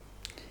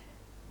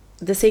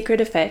The secret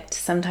effect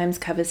sometimes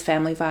covers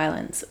family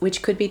violence,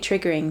 which could be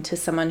triggering to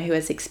someone who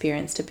has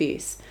experienced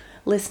abuse.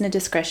 Listener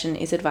discretion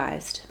is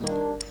advised.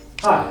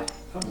 Hi,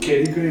 I'm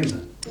Katie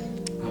Greenland.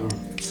 I'm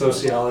a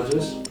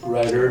sociologist,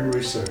 writer, and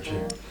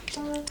researcher.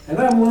 And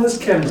I'm Liz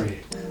Kemry.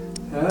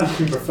 I'm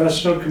a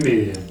professional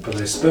comedian,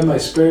 but I spend my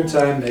spare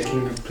time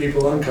making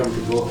people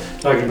uncomfortable,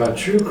 talking about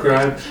true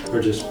crime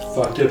or just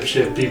fucked up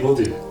shit people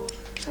do.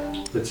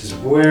 Which is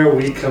where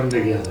we come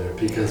together,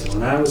 because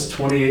when I was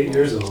 28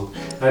 years old,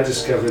 I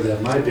discovered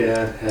that my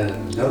dad had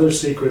another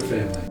secret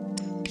family.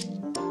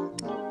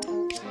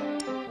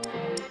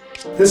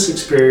 This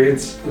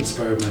experience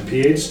inspired my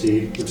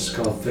PhD, which is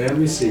called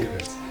Family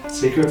Secrets,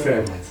 Secret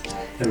Families,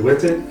 and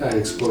with it, I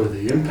explore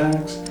the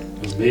impacts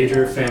of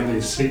major family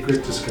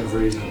secret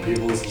discoveries on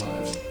people's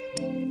lives.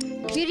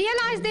 We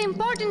realize the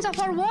importance of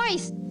our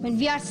voice when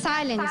we are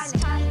silenced.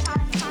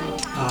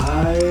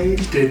 I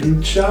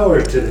didn't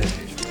shower today.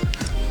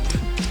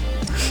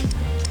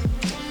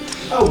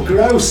 Oh,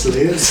 gross,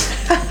 Liz.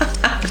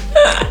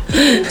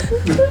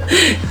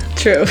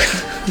 True.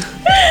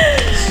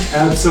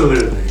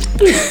 Absolutely.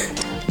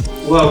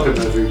 Welcome,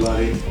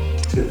 everybody,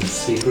 to The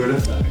Secret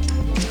Effect.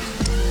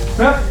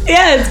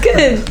 Yeah, it's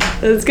good.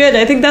 It's good.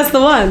 I think that's the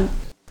one.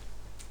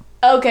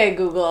 Okay,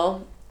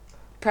 Google.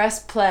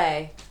 Press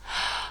play.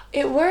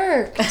 It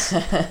worked.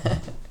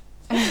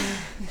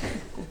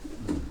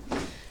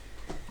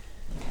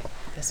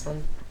 This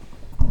one.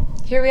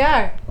 Here we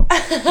are.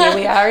 Here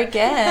we are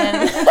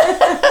again.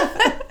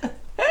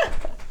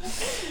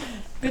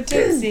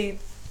 Betwixie.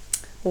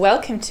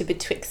 Welcome to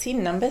Betwixie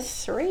number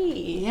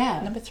 3.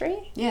 Yeah. Number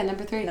 3? Yeah,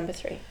 number 3. Number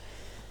 3.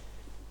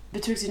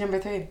 Betwixie number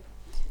 3.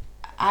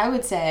 I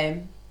would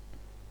say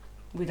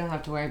we don't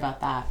have to worry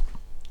about that.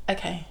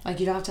 Okay. Like,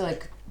 you don't have to,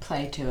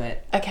 play to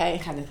it. Okay.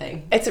 Kind of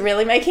thing. It's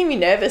really making me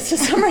nervous for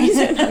some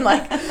reason. I'm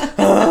like,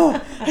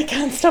 oh, I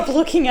can't stop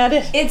looking at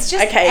it. It's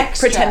just okay,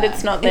 extra. pretend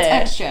it's not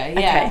there. It's extra,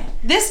 yeah. Okay.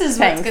 This is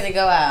Thanks. what's going to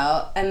go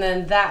out, and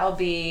then that'll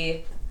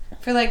be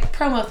for,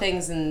 promo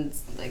things and,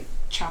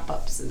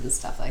 chop-ups and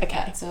stuff like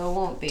that. So it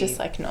won't be... Just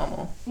like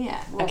normal.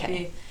 Yeah.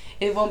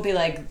 It won't be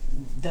like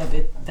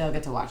they'll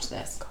get to watch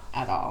this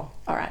at all.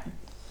 All right.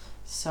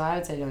 So I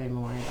would say don't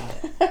even worry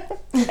about it.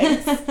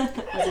 Thanks.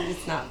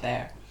 It's not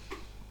there.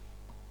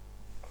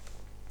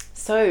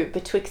 So,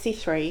 Betwixie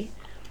 3,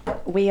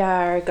 we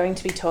are going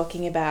to be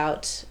talking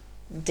about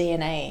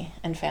DNA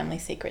and family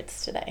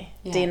secrets today.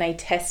 Yeah. DNA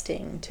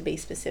testing, to be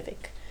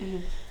specific. Mm-hmm.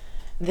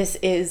 This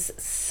is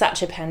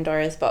such a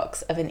Pandora's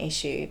box of an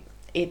issue.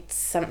 It's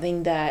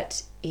something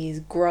that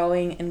is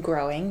growing and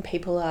growing.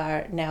 People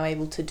are now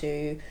able to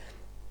do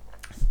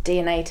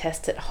DNA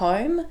tests at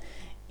home.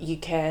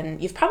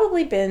 You've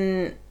probably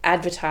been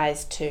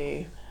advertised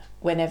to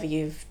whenever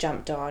you've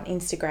jumped on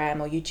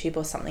Instagram or YouTube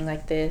or something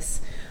like this.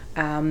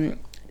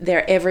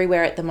 They're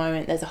everywhere at the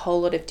moment. There's a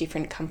whole lot of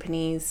different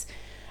companies,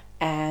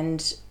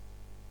 and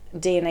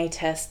DNA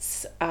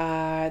tests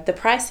the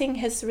pricing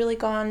has really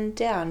gone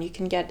down. You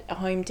can get a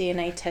home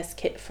DNA test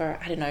kit for,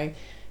 I don't know,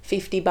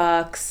 $50,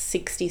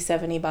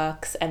 $60,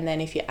 $70, and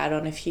then if you add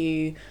on a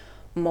few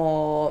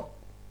more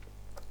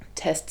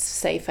tests,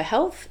 say for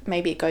health,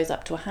 maybe it goes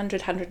up to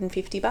 $100,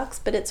 $150,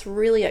 but it's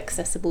really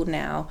accessible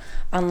now,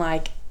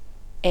 unlike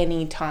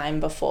any time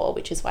before,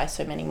 which is why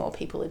so many more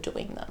people are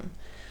doing them.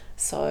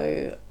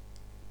 So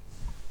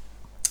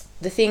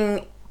the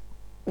thing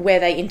where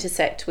they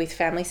intersect with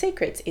family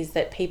secrets is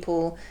that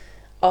people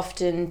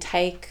often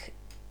take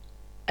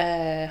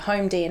a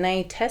home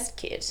DNA test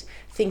kit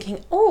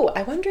thinking, oh,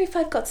 I wonder if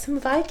I've got some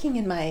Viking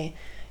in my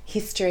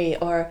history,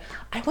 or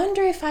I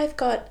wonder if I've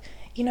got,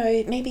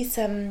 maybe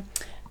some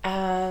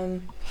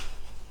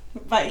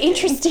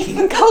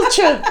interesting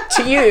culture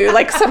to you,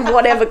 like some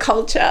whatever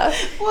culture.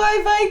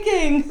 Why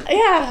Viking?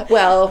 Yeah,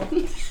 well,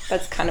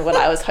 that's kind of what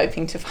I was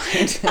hoping to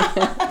find.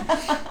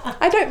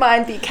 I don't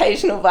mind the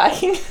occasional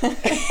Viking.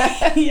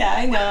 Yeah,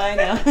 I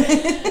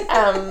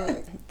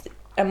know.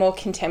 A more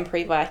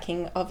contemporary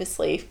Viking,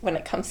 obviously, when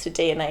it comes to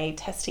DNA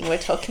testing, we're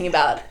talking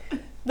about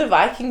the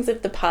Vikings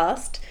of the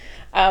past.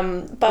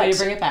 But Way to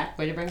bring it back.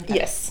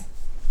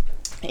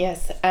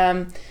 Yes.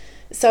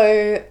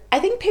 So I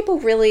think people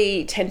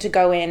really tend to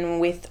go in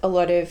with a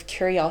lot of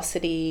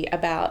curiosity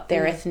about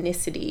their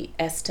ethnicity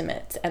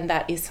estimates, and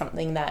that is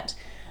something that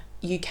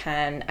you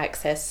can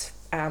access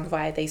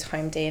via these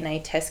home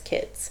DNA test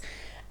kits.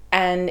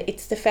 And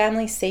it's the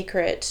family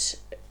secret,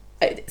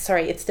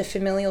 it's the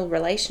familial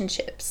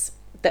relationships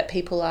that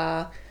people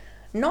are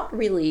not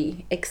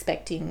really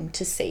expecting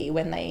to see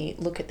when they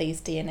look at these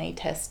DNA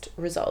test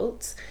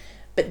results.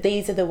 But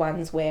these are the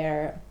ones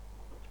where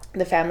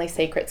the family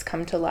secrets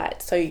come to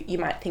light. So you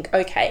might think,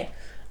 okay,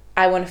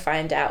 I want to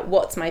find out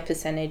what's my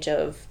percentage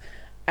of,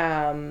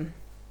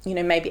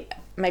 maybe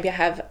I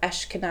have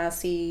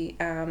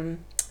Ashkenazi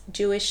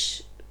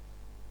Jewish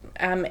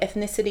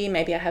ethnicity,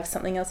 maybe I have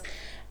something else.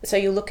 So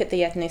you look at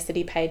the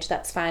ethnicity page,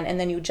 that's fine, and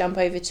then you jump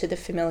over to the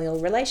familial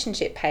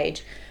relationship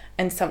page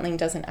and something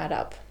doesn't add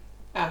up.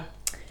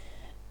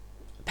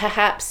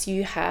 Perhaps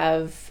you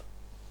have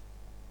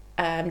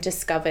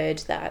discovered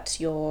that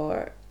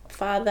your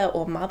father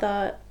or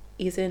mother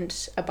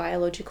isn't a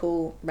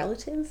biological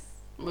relative.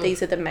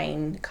 These are the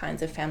main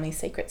kinds of family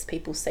secrets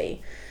people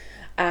see.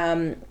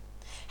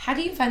 How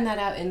do you find that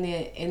out in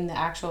the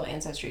actual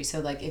ancestry? So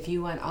like if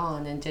you went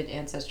on and did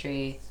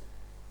ancestry,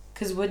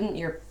 because wouldn't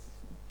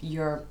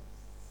your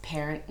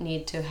parent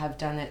need to have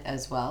done it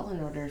as well in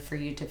order for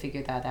you to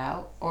figure that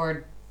out?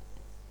 Or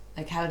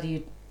like how do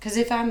you, because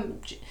if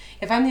I'm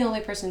the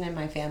only person in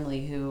my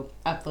family who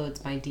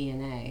uploads my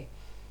DNA,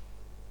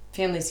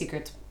 family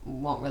secrets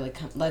won't really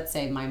come. Let's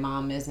say my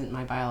mom isn't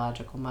my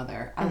biological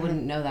mother. I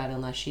wouldn't know that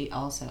unless she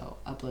also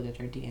uploaded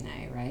her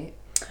DNA, right?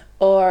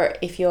 Or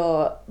if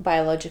your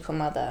biological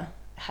mother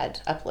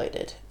had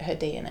uploaded her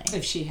DNA.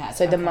 If she had.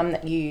 So the mum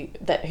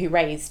who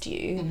raised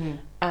you,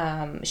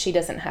 she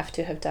doesn't have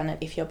to have done it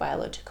if your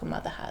biological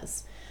mother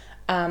has.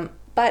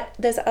 But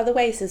there's other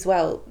ways as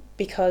well,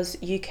 because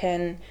you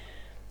could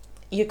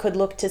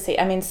look to see,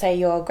 I mean, say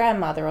your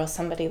grandmother or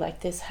somebody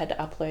like this had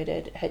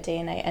uploaded her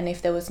DNA, and if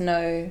there was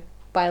no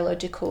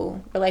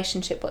biological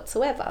relationship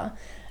whatsoever,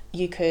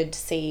 you could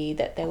see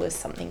that there was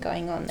something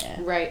going on there.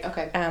 Right,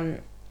 okay.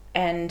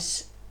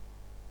 And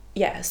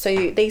yeah,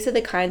 so these are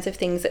the kinds of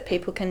things that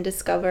people can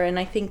discover, and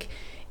I think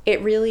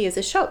it really is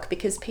a shock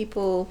because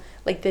people,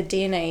 like the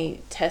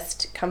DNA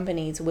test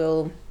companies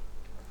will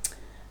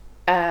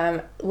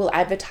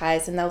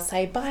advertise and they'll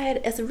say buy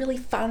it as a really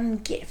fun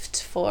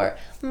gift for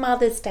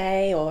Mother's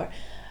Day or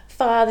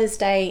Father's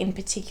Day in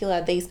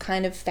particular, these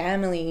kind of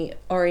family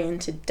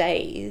oriented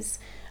days.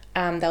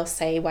 They'll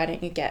say, why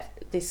don't you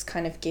get this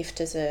kind of gift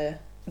this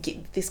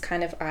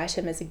kind of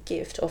item as a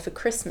gift, or for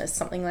Christmas,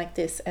 something like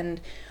this. And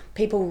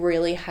people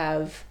really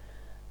have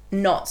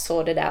not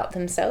sorted out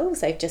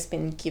themselves. They've just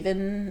been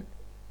given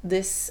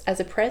this as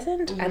a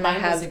present, and Mine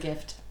they have as a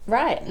gift.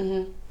 Right.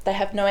 Mm-hmm. They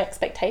have no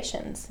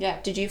expectations. Yeah.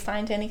 Did you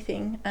find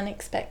anything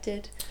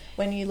unexpected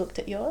when you looked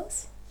at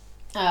yours?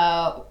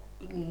 1%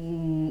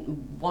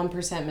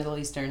 Middle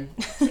Eastern.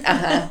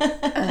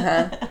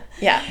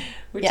 Yeah.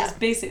 Which is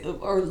basically,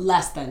 or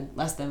less than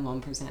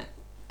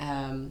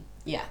 1%.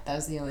 Yeah, that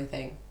was the only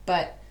thing.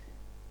 But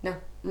no,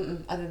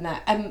 other than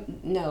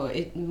that, no,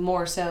 it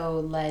more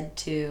so led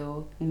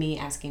to me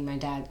asking my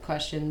dad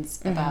questions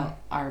about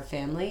our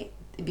family,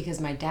 because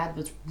my dad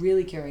was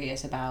really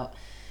curious about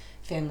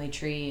family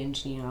tree and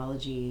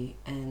genealogy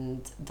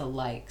and the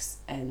likes,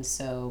 and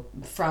so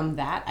from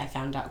that I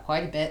found out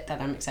quite a bit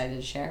that I'm excited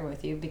to share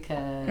with you,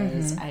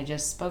 because I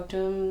just spoke to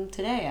him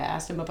today. I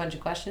asked him a bunch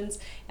of questions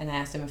and I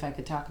asked him if I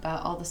could talk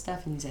about all the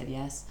stuff, and he said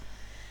yes.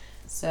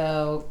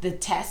 So the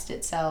test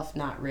itself,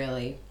 not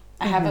really.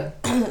 I have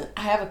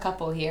a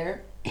couple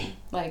here.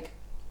 Like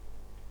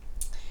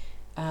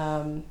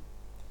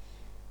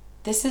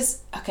this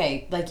is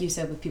okay, like you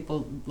said, with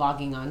people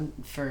logging on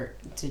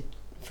to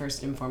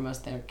first and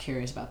foremost, they're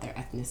curious about their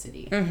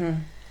ethnicity.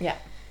 Yeah.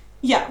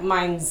 Yeah,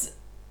 mine's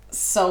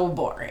so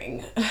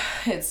boring.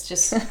 It's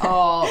just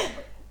all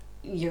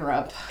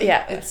Europe.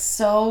 Yeah. It's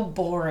so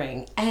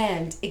boring.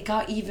 And it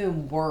got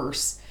even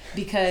worse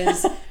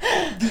because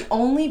the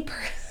only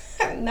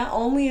not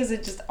only is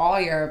it just all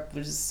Europe,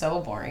 which is so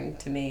boring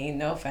to me,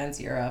 no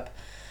offense, Europe.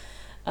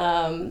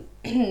 But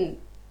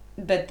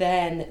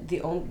then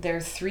there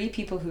are 3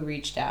 people who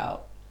reached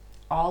out.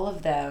 All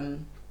of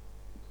them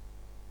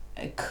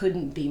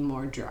couldn't be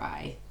more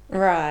dry.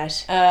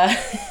 Right.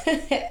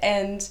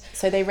 And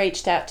so they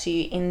reached out to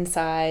you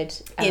inside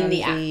in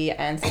the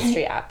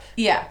Ancestry app.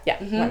 Yeah.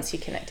 Yeah. Once you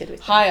connected with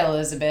them. Hi,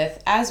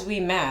 Elizabeth. As we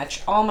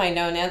match, all my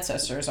known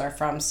ancestors are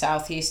from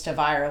southeast of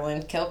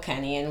Ireland,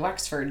 Kilkenny, and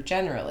Wexford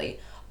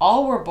generally.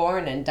 All were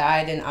born and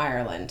died in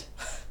Ireland.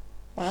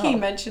 Wow. He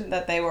mentioned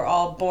that they were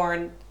all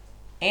born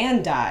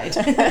and died.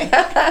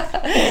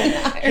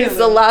 He's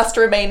the last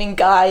remaining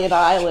guy in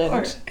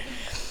Ireland. Sure.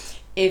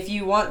 If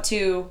you want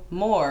to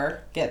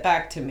more, get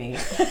back to me.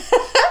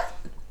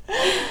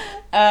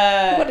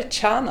 What a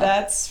charmer.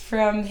 That's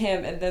from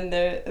him. And then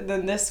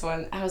this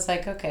one, I was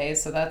like, okay,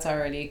 so that's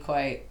already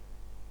quite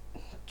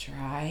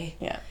dry.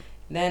 Yeah.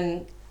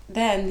 Then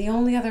the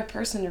only other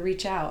person to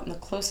reach out, and the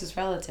closest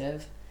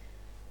relative,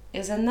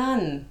 is a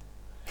nun.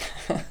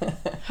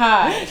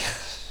 Hi.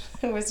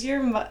 Was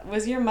your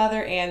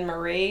mother Anne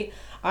Marie?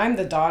 I'm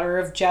the daughter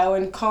of Joe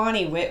and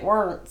Connie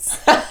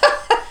Whitworth.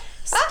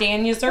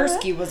 Stan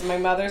Yuzerski was my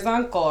mother's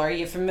uncle. Are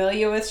you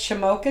familiar with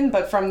Shamokin,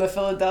 but from the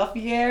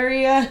Philadelphia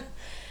area?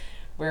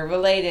 We're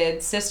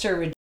related.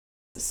 Sister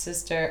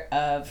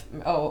of...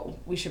 Oh,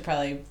 we should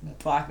probably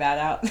block that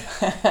out.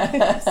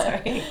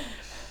 Sorry.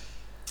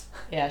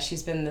 Yeah,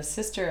 she's been the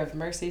sister of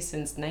Mercy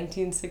since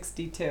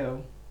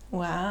 1962.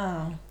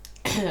 Wow.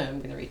 I'm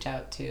going to reach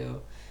out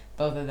to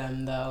both of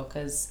them, though,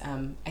 because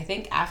I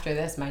think after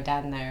this, my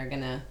dad and I are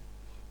going to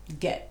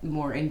get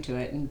more into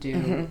it and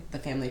do the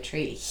family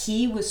tree.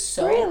 He was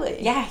so...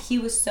 Really? Yeah, he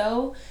was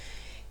so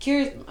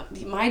curious.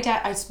 My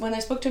dad, when I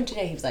spoke to him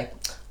today, he was like,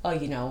 oh,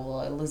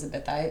 well,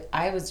 Elizabeth,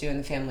 I was doing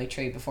the family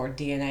tree before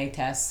DNA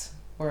tests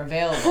were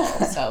available,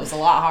 so it was a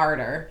lot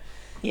harder.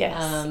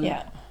 Yes,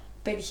 yeah.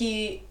 But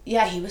he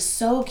was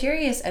so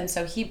curious, and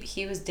so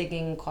he was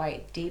digging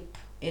quite deep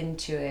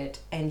into it,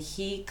 and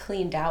he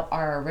cleaned out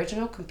our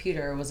original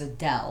computer. Was a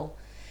Dell,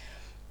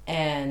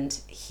 And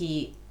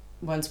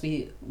once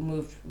we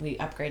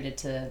upgraded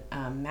to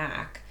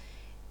Mac,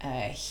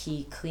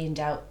 he cleaned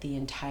out the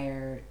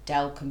entire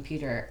Dell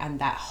computer, and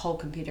that whole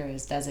computer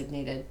is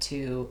designated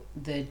to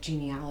the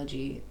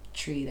genealogy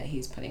tree that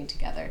he's putting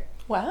together.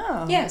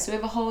 Wow. Yeah, so we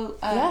have a whole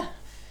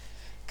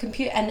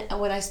computer. And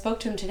when I spoke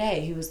to him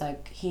today, he was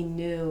like, he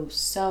knew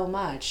so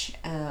much,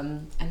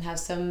 and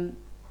has some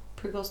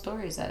pretty cool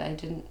stories that I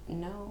didn't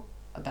know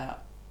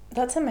about.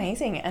 That's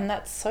amazing, and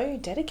that's so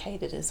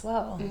dedicated as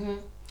well. Mm-hmm.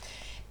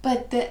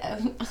 But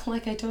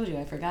like I told you,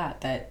 I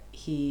forgot that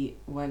he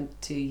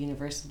went to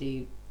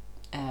university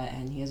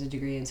and he has a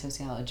degree in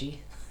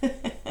sociology.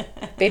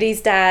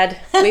 Biddy's dad,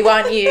 we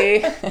want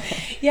you.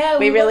 Yeah,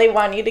 we really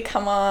want you to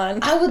come on.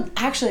 I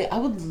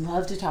would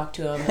love to talk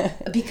to him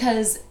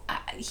because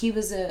he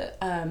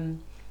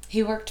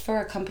worked for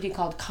a company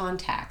called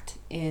Contact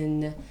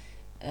in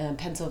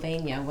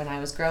Pennsylvania when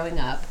I was growing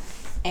up,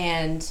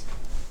 and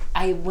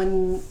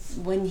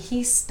when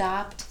he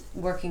stopped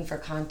working for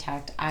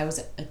Contact, I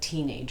was a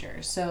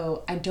teenager,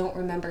 so I don't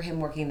remember him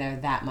working there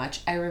that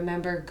much. I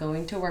remember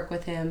going to work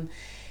with him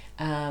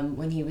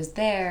when he was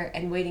there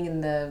and waiting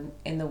in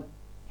the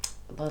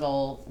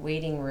little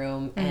waiting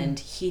room and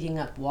heating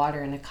up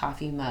water in a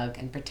coffee mug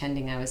and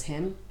pretending I was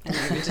him, and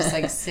we would just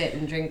like sit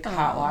and drink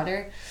hot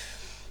water.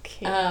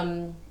 Cute.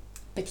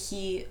 But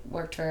he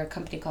worked for a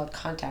company called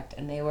Contact,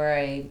 and they were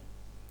a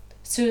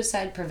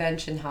suicide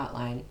prevention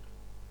hotline.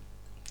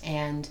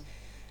 And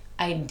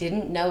I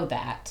didn't know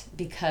that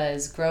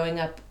because growing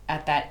up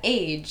at that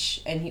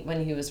age, and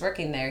when he was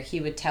working there, he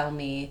would tell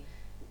me,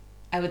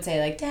 I would say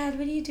like, Dad,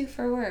 what do you do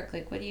for work?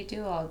 Like, what do you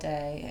do all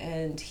day?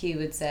 And he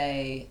would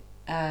say,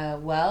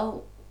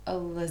 well,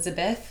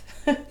 Elizabeth,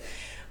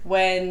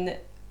 when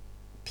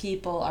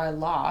people are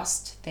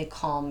lost, they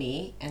call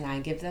me and I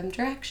give them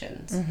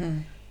directions. Mm-hmm.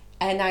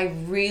 And I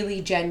really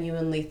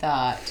genuinely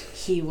thought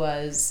he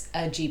was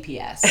a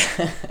GPS.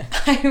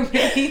 I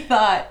really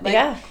thought, like,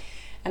 yeah.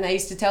 And I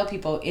used to tell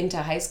people into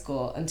high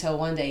school until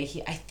one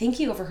day I think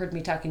he overheard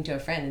me talking to a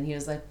friend, and he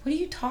was like, "What are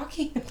you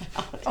talking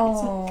about?"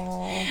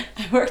 Oh.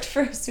 I worked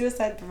for a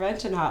suicide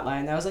prevention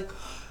hotline. I was like,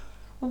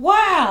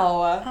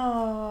 "Wow."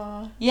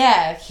 Oh.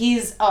 Yeah,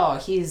 he's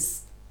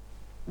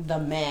the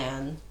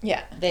man.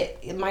 Yeah.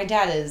 My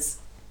dad is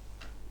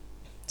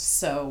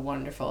so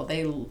wonderful.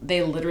 They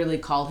literally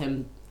call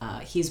him.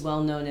 He's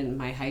well known in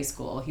my high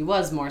school. He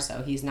was more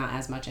so. He's not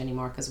as much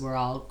anymore because we're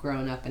all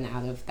grown up and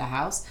out of the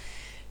house.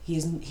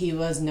 He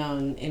was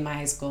known in my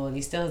high school, and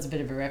he still has a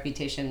bit of a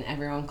reputation.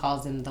 Everyone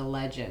calls him the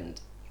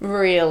legend.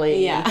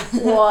 Really? Yeah.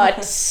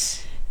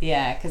 What?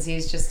 Yeah, because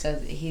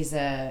he's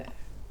a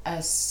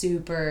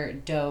super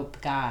dope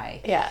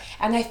guy. Yeah.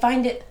 And I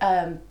find it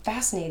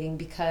fascinating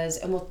because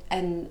we'll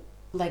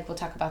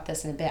talk about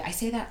this in a bit. I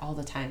say that all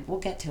the time. We'll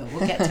get to it.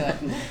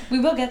 We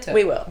will get to it.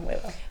 We will.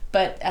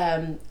 But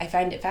I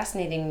find it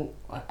fascinating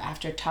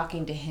after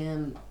talking to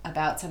him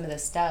about some of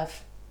this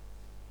stuff,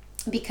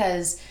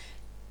 because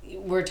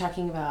we're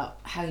talking about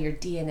how your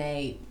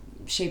DNA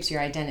shapes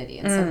your identity,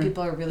 and some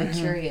people are really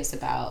curious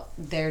about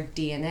their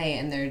DNA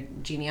and their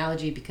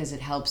genealogy because it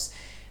helps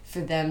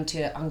for them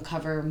to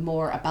uncover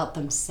more about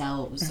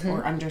themselves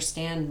or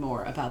understand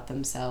more about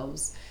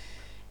themselves.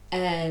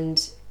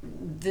 And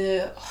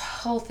the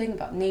whole thing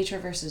about nature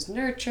versus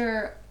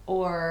nurture,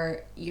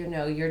 or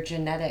your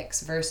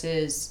genetics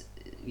versus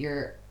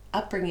your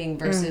upbringing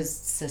versus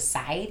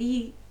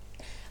society,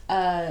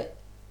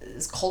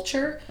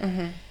 culture.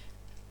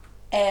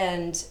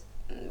 And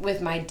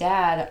with my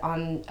dad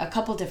on a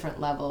couple different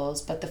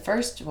levels, but the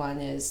first one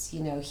is,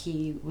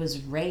 he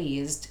was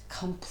raised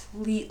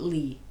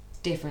completely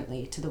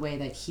differently to the way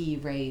that he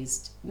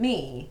raised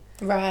me.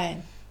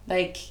 Right.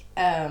 Like,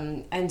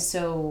 and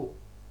so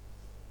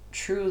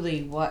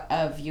truly what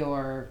of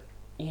your,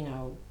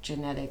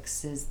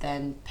 genetics is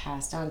then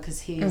passed on,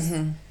 because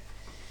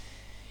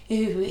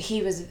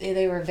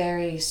they were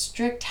very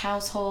strict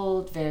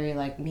household, very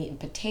like meat and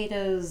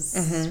potatoes,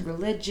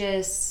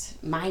 religious.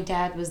 My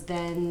dad was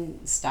then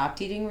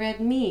stopped eating red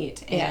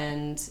meat,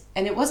 and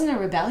it wasn't a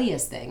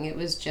rebellious thing. It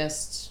was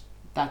just,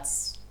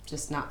 that's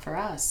just not for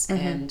us.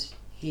 And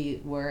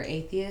we're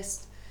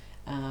atheist.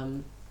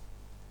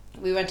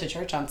 We went to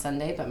church on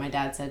Sunday, but my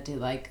dad said to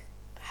like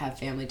have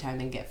family time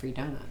and get free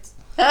donuts.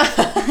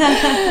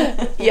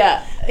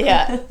 Yeah.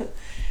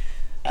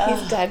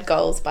 His dad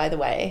goals, by the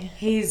way.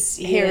 He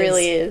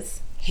really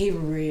is. He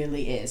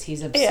really is.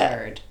 He's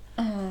absurd.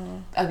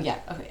 Yeah. Oh yeah.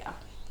 Okay. Yeah.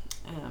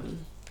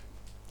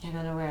 I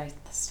don't know where I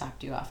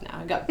stopped you off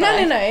now. No.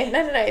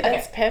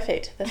 That's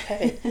perfect.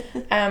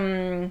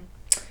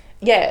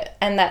 Yeah,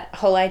 and that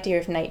whole idea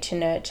of nature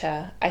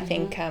nurture, I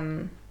think.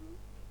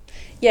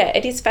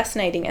 It is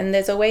fascinating, and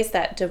there's always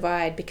that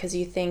divide because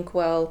you think,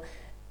 well,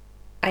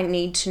 I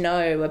need to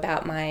know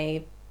about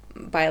my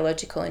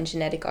biological and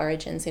genetic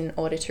origins in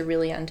order to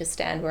really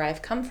understand where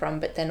I've come from,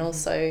 but then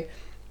also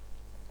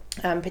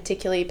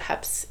particularly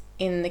perhaps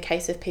in the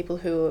case of people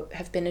who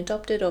have been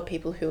adopted or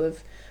people who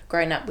have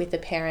grown up with a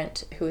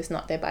parent who is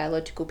not their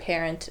biological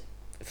parent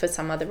for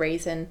some other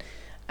reason,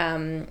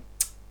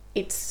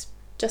 it's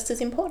just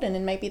as important,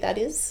 and maybe that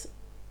is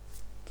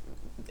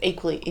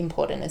equally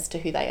important as to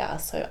who they are.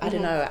 So I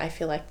don't know, I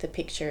feel like the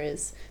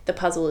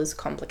puzzle is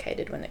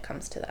complicated when it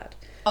comes to that.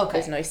 Okay.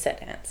 There's no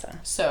set answer.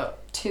 So,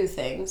 two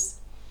things.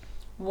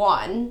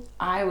 One,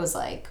 I was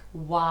like,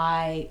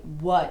 that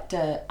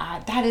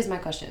is my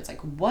question. It's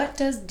like, what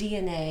does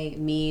DNA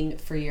mean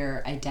for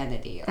your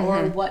identity?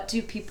 Or what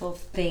do people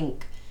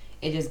think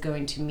it is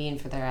going to mean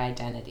for their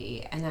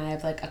identity? And I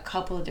have like a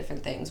couple of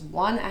different things.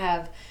 One, I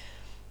have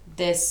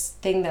this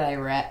thing that I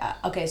read.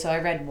 So I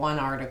read one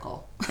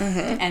article,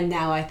 and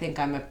now I think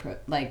I'm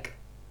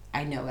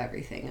I know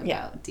everything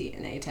about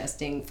DNA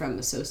testing from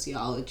a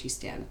sociology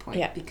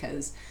standpoint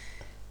because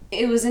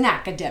it was an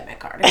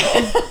academic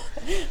article.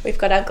 We've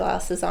got our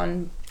glasses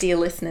on, dear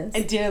listeners.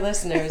 Dear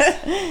listeners.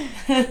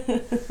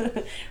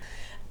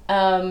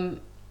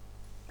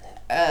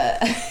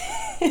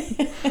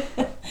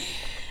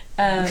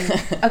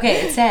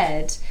 Okay, it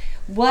said,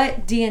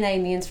 what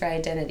DNA means for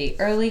identity.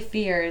 Early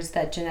fears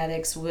that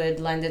genetics would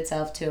lend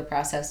itself to a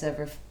process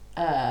of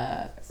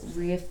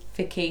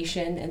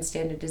reification and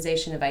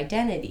standardization of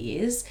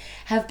identities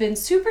have been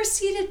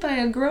superseded by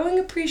a growing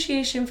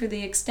appreciation for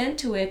the extent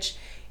to which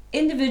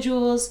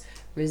individuals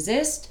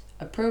resist,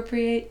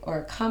 appropriate, or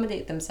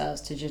accommodate themselves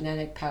to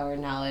genetic power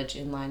knowledge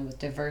in line with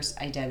diverse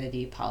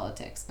identity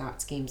politics,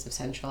 not schemes of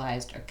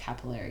centralized or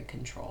capillary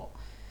control.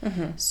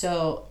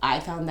 So I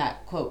found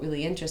that quote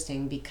really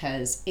interesting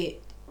because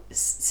it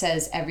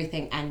says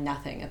everything and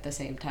nothing at the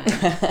same time.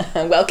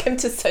 Welcome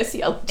to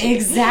sociology.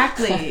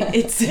 Exactly.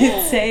 It's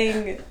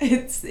saying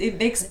it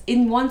makes,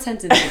 in one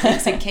sentence, it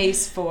makes a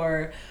case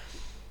for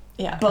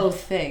both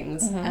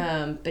things.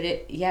 But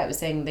it was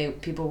saying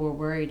people were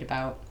worried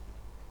about,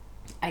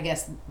 I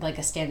guess, like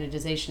a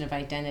standardization of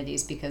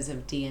identities because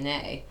of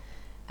DNA.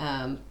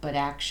 But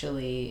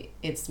actually,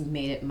 it's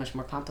made it much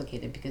more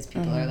complicated because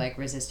people are like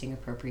resisting,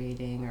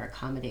 appropriating, or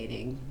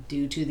accommodating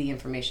due to the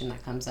information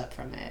that comes up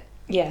from it.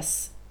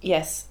 Yes.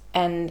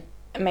 And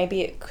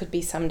maybe it could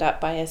be summed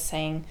up by us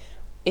saying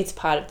it's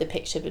part of the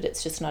picture, but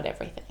it's just not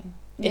everything.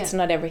 It's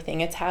not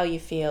everything. It's how you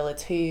feel.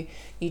 It's who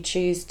you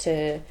choose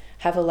to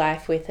have a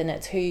life with, and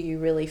it's who you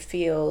really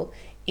feel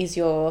is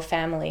your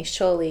family.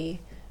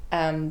 Surely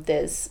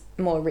there's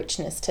more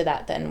richness to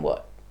that than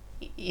what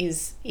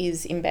is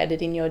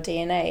embedded in your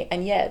DNA.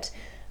 And yet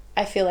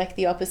I feel like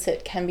the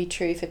opposite can be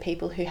true for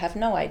people who have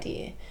no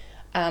idea.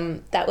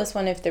 That was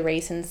one of the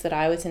reasons that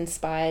I was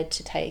inspired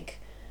to take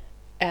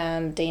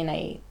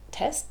DNA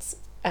tests.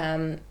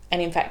 And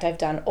in fact, I've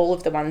done all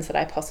of the ones that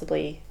I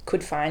possibly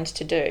could find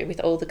to do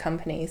with all the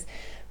companies,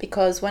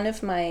 because one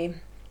of my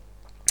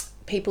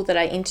people that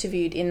I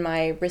interviewed in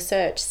my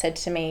research said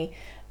to me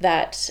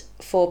that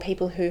for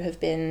people who have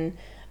been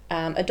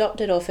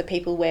adopted, or for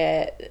people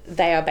where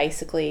they are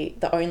basically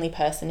the only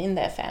person in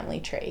their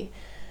family tree,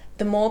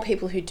 the more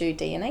people who do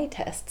DNA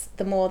tests,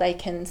 the more they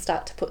can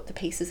start to put the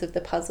pieces of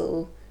the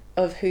puzzle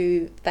of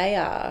who they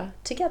are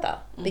together,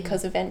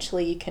 because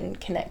eventually you can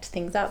connect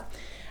things up.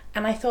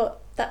 And I thought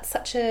that's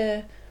such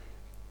a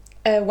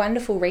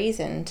wonderful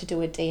reason to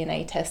do a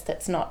DNA test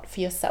that's not for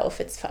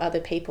yourself, it's for other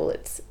people.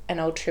 It's an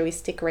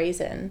altruistic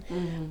reason.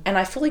 And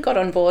I fully got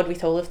on board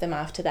with all of them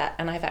after that,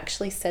 and I've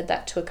actually said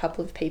that to a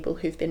couple of people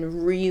who've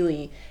been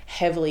really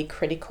heavily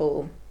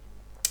critical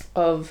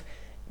of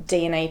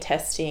DNA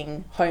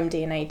testing, home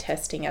DNA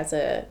testing as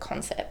a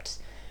concept,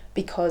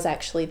 because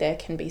actually there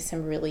can be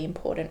some really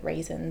important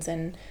reasons.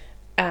 And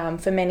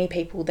for many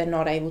people, they're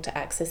not able to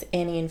access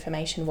any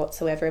information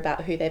whatsoever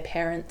about who their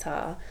parents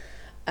are.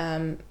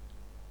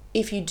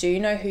 If you do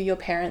know who your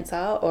parents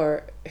are,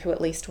 or who at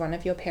least one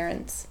of your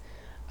parents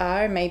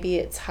are, maybe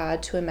it's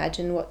hard to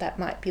imagine what that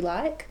might be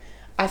like.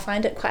 I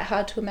find it quite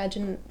hard to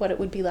imagine what it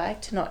would be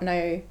like to not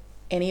know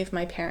any of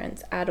my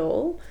parents at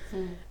all.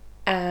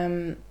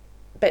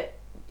 But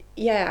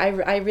yeah,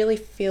 I really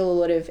feel a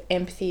lot of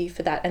empathy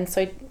for that, and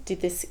so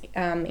did this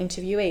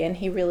interviewee, and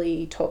he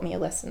really taught me a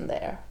lesson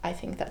there. I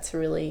think that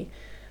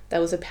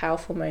was a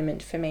powerful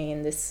moment for me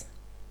in this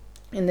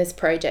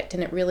project,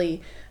 and it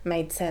really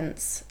made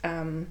sense.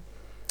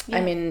 I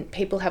mean,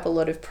 people have a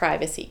lot of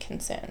privacy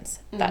concerns.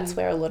 That's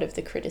where a lot of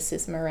the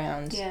criticism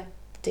around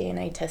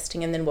DNA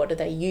testing, and then what are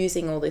they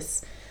using all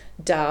this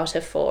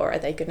data for? Are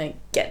they going to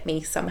get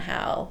me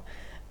somehow?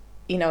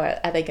 You know,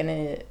 are they going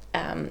to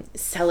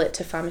sell it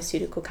to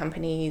pharmaceutical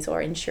companies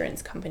or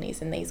insurance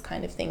companies and these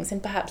kind of things?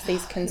 And perhaps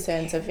these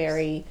concerns are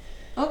very...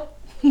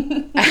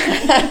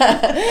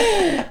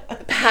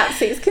 Perhaps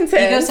these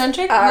concerns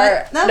egocentric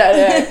are no.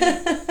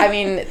 I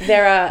mean,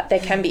 there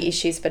can be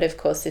issues, but of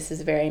course this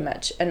is very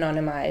much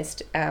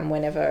anonymized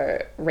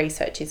whenever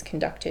research is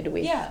conducted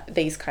with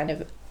these kind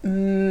of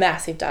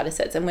massive data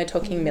sets, and we're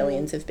talking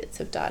millions of bits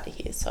of data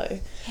here, so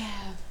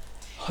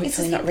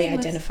hopefully not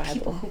re-identifiable.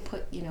 People who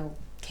put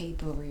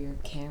tape over your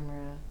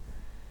camera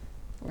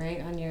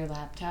right on your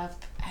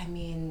laptop, I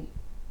mean,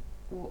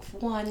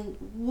 one,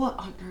 what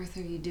on earth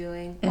are you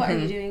doing? What are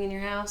you doing in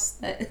your house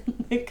that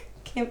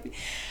can't be?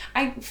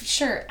 I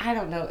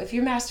don't know if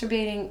you're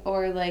masturbating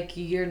or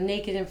you're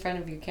naked in front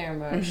of your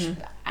camera.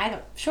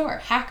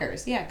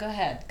 Hackers, go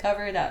ahead,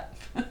 cover it up.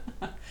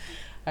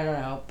 I don't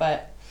know,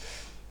 but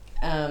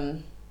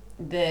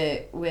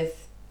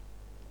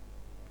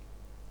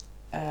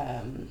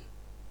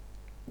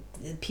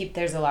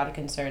there's a lot of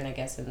concern, I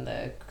guess, in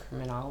the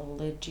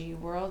criminology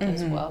world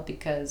as well,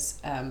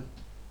 because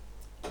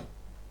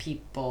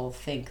people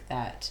think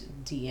that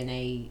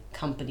DNA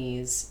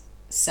companies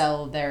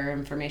sell their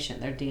information,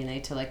 their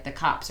DNA, to like the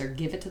cops, or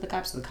give it to the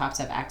cops so the cops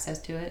have access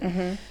to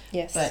it.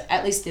 Yes. But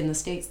at least in the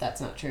States, that's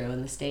not true.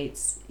 In the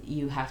States,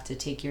 you have to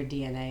take your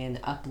DNA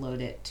and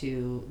upload it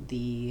to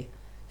the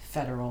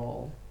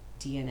federal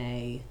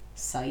DNA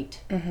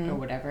site or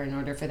whatever in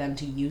order for them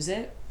to use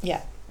it.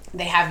 Yeah.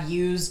 They have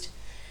used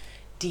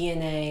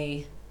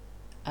DNA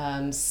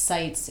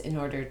sites in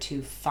order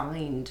to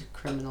find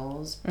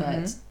criminals,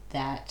 but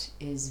that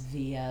is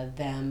via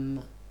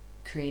them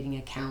creating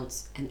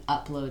accounts and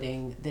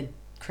uploading the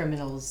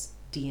criminal's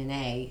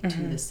DNA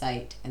to the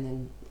site and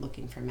then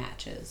looking for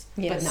matches.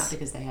 Yes. But not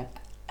because they have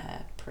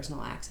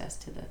personal access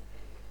to the...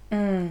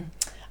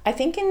 I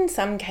think in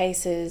some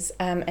cases,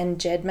 and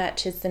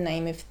GEDmatch is the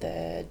name of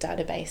the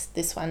database,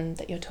 this one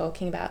that you're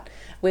talking about,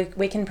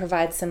 we can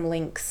provide some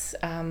links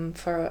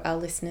for our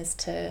listeners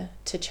to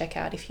check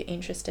out if you're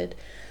interested.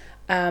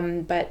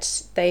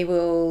 But they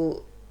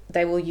will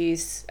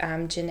use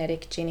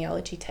genetic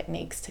genealogy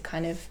techniques to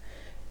kind of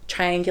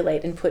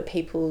triangulate and put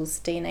people's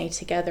DNA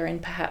together,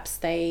 and perhaps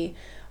they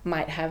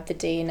might have the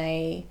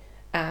DNA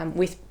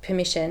with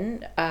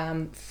permission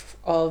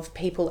of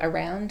people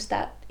around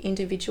that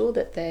individual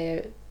that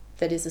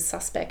is a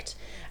suspect,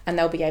 and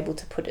they'll be able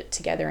to put it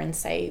together and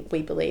say,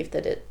 we believe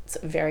that it's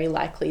very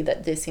likely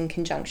that this, in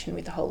conjunction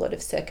with a whole lot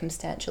of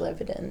circumstantial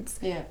evidence,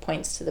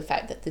 points to the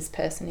fact that this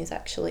person is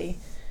actually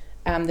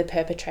the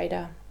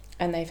perpetrator.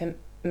 And they've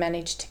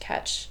managed to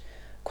catch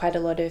quite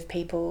a lot of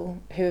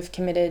people who have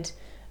committed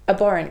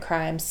abhorrent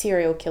crimes,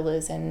 serial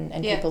killers and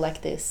people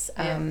like this.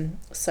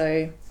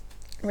 So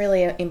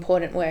really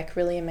important work,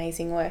 really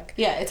amazing work.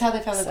 Yeah, it's how they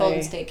found the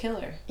Golden State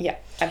Killer. Yeah,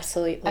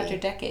 absolutely. After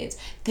decades.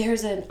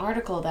 There's an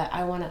article that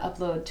I want to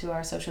upload to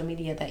our social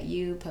media that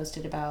you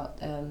posted about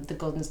the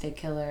Golden State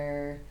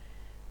Killer.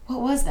 What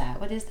was that?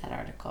 What is that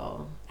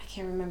article? I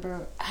can't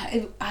remember.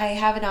 I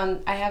have it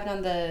on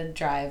the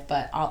drive,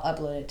 but I'll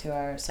upload it to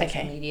our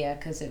social media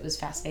because it was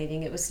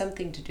fascinating. It was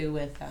something to do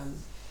with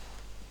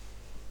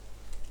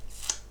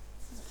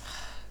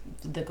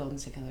the Golden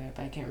State Killer,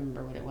 but I can't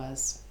remember what it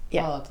was.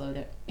 Yeah. I'll upload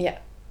it. Yeah.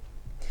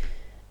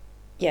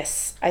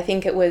 Yes, I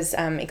think it was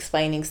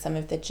explaining some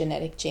of the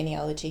genetic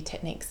genealogy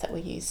techniques that were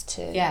used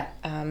to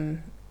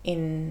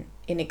in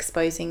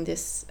exposing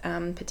this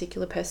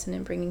particular person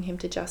and bringing him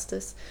to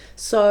justice.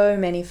 So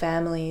many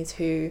families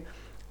who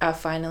are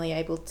finally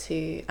able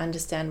to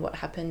understand what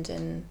happened,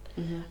 and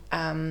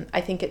I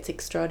think it's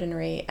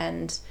extraordinary.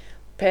 And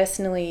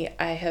personally,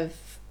 I have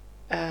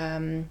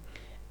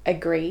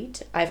agreed.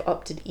 I've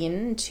opted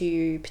in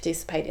to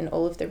participate in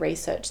all of the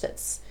research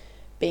that's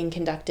being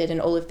conducted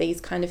and all of these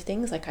kind of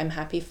things. Like, I'm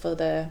happy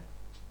for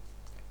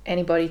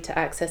anybody to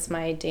access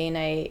my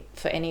DNA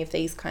for any of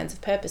these kinds of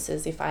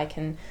purposes if my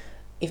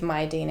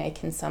DNA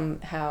can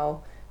somehow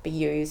be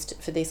used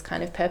for this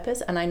kind of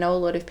purpose. And I know a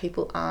lot of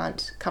people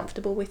aren't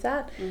comfortable with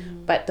that,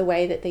 but the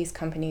way that these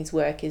companies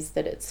work is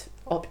that it's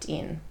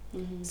opt-in.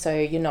 So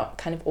you're not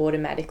kind of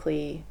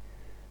automatically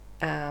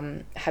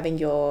having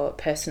your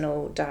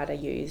personal data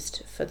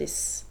used for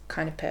this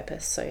kind of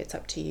purpose. So it's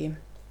up to you.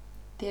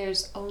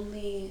 There's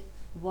only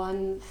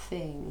one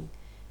thing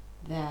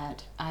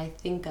that I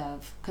think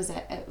of, because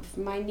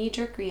my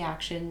knee-jerk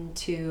reaction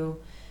to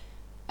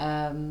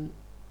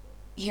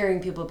hearing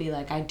people be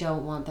like, I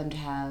don't want them to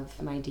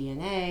have my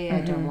DNA,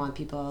 I don't want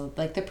people,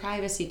 like, the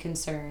privacy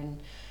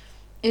concern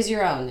is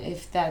your own,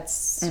 if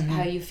that's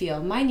how you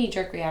feel. My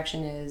knee-jerk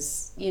reaction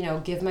is,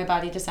 give my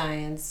body to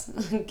science,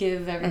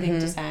 give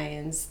everything to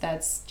science.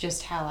 That's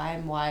just how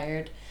I'm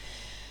wired.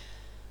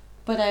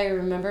 But I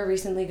remember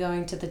recently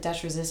going to the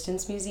Dutch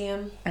Resistance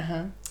Museum,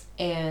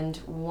 and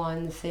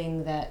one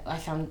thing that I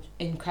found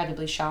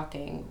incredibly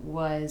shocking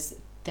was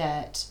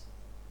that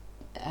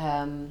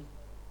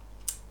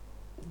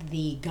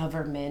the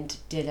government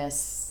did a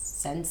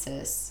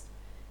census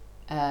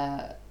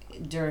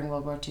during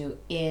World War II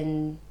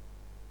in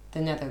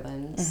the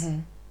Netherlands,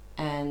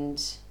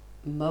 and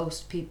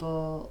most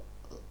people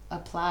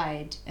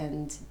applied,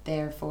 and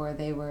therefore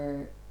they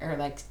were,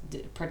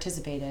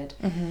 participated.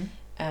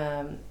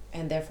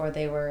 And therefore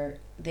the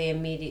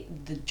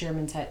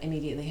Germans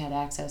immediately had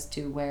access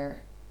to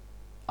where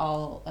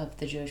all of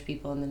the Jewish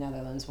people in the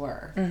Netherlands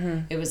were.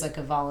 It was like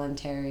a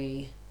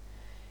voluntary,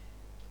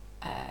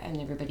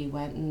 and everybody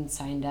went and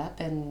signed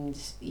up, and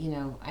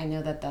I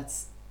know that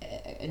that's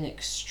an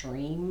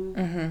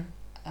extreme,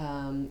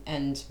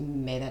 and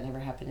may that never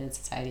happen in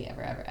society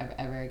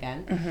ever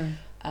again.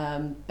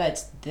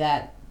 But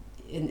that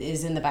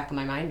is in the back of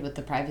my mind with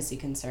the privacy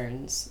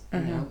concerns.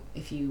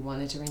 If you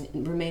wanted to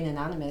remain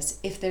anonymous,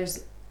 if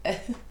there's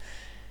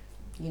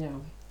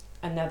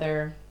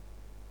another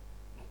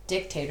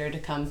dictator to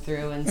come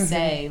through and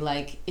say,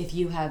 like, if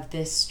you have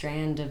this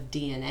strand of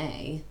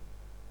DNA,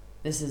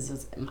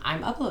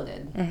 I'm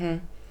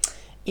uploaded.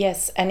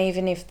 Yes, and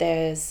even if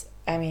there's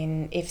I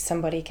mean, if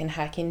somebody can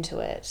hack into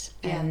it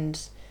Yeah. and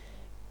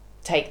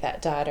take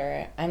that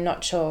data, I'm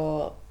not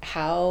sure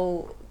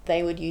how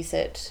they would use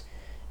it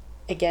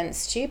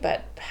against you,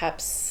 but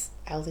perhaps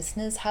our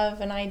listeners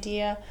have an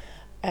idea.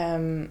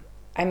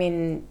 I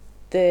mean,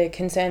 the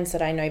concerns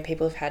that I know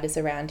people have had is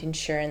around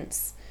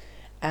insurance,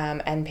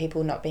 and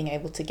people not being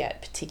able to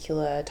get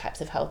particular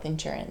types of health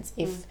insurance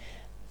if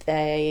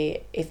their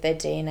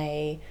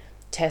DNA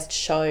test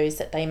shows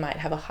that they might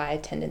have a higher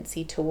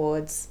tendency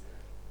towards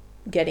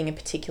getting a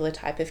particular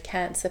type of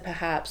cancer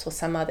perhaps, or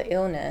some other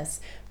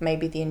illness.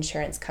 Maybe the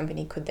insurance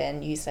company could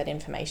then use that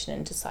information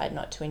and decide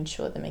not to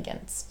insure them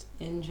against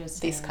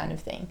this kind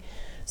of thing.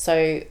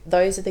 So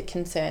those are the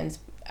concerns,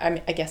 I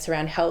guess,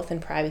 around health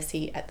and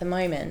privacy at the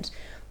moment.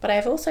 But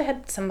I've also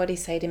had somebody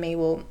say to me,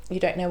 well, you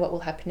don't know what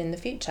will happen in the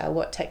future,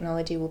 what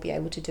technology will be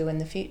able to do in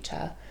the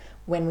future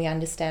when we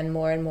understand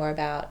more and more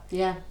about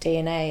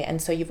DNA.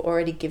 And so you've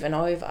already given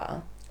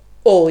over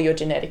all your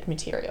genetic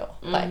material.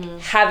 Like,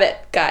 have it,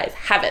 guys,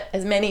 have it.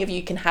 As many of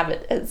you can have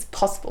it as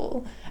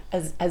possible,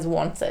 as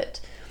wants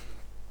it.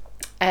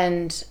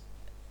 And,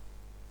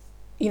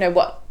 you know,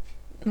 what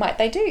might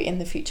they do in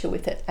the future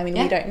with it? I mean,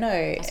 we don't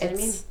know. That's what I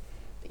mean.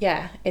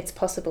 Yeah, it's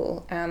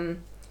possible.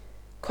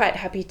 Quite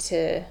happy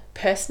to,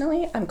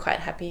 personally, I'm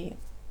quite happy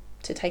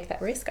to take that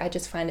risk. I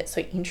just find it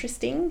so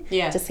interesting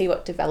to see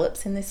what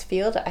develops in this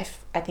field. I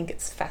think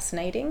it's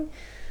fascinating.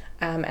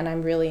 And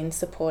I'm really in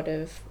support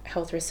of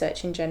health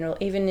research in general.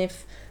 Even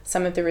if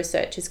some of the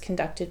research is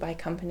conducted by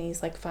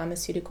companies like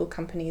pharmaceutical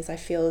companies, I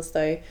feel as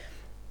though,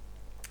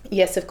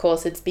 yes, of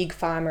course, it's big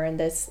pharma and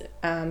there's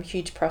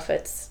huge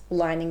profits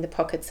lining the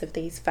pockets of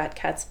these fat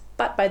cats.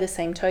 But by the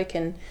same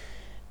token,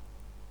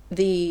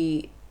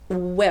 the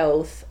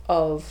wealth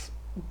of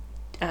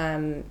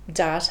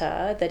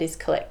data that is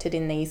collected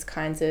in these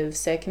kinds of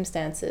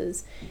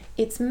circumstances,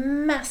 it's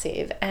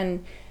massive,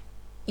 and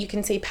you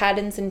can see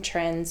patterns and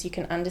trends. You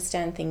can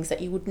understand things that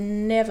you would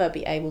never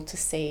be able to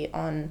see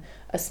on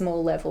a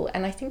small level,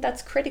 and I think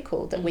that's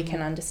critical that we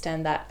can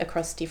understand that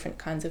across different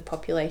kinds of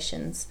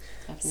populations.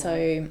 Definitely.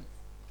 So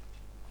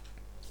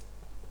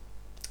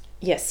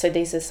yes, so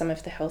these are some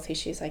of the health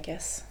issues, I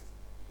guess,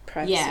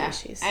 privacy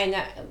issues. I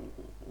know,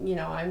 you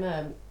know,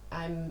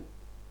 I'm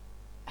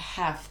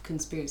half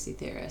conspiracy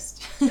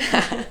theorist.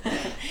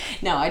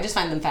 No, I just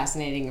find them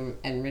fascinating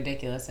and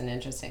ridiculous and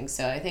interesting.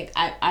 So I think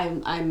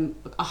I'm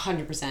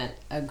 100%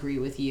 agree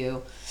with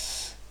you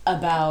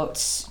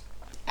about,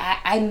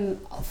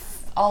 I'm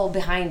all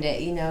behind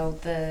it, you know,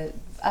 the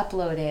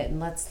upload it and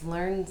let's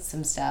learn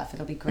some stuff.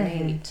 It'll be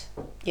great.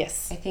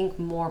 Yes. I think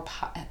more,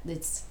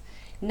 it's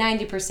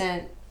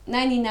 90%,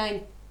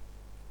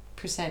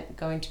 99%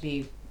 going to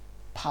be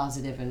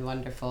positive and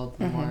wonderful,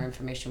 the more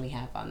information we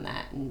have on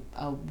that, and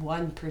a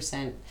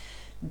 1%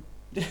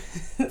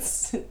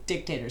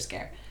 dictator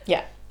scare.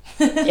 Yeah.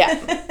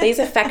 These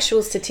are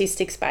factual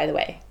statistics, by the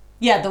way.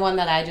 Yeah, the one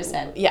that I just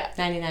said. Yeah.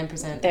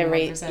 99%. They're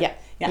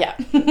yeah.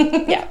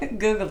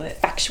 Google it.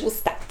 Factual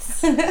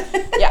stats.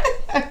 Yeah.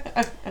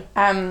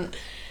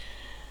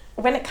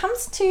 When it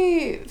comes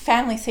to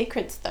family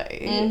secrets,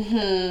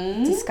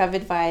 though,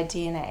 discovered via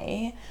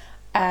DNA,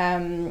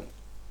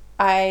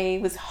 I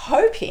was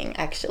hoping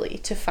actually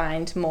to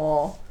find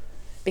more,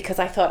 because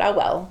I thought, oh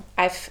well,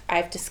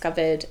 I've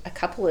discovered a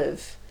couple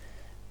of,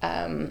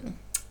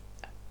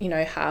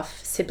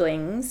 half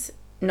siblings,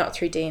 not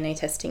through DNA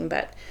testing,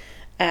 but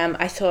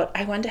I thought,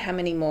 I wonder how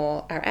many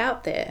more are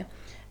out there.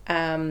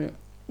 None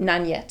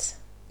yet,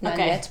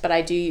 but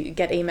I do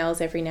get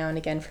emails every now and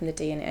again from the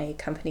DNA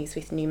companies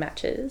with new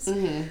matches.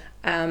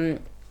 I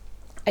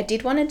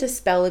did want to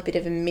dispel a bit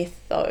of a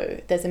myth,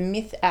 though. There's a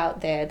myth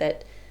out there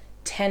that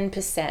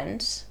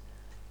 10%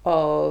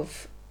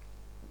 of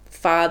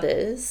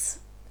fathers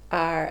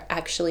are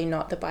actually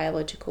not the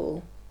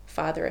biological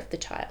father of the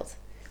child.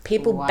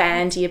 People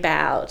bandy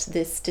about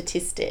this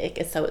statistic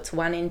as though it's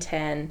 1 in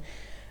 10,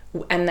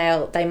 and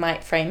they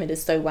might frame it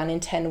as though 1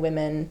 in 10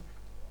 women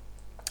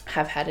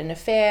have had an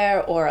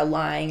affair or are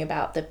lying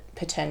about the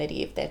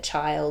paternity of their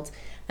child,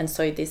 and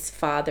so this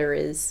father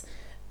is,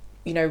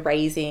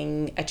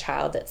 raising a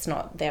child that's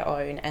not their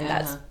own, and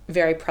that's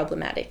very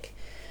problematic.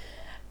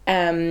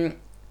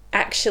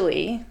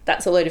 Actually,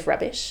 that's a load of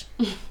rubbish.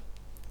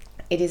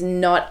 It is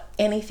not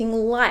anything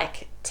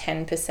like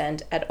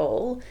 10% at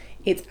all.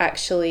 It's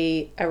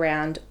actually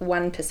around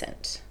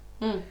 1%.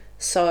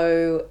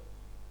 So,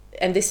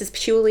 and this is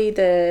purely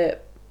the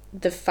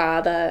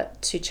father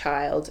to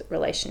child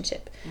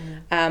relationship.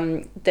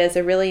 There's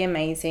a really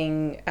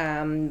amazing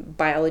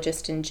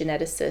biologist and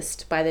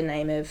geneticist by the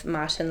name of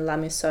Martin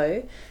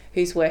Lamousseau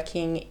who's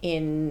working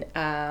in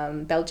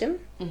Belgium.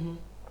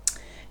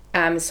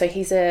 So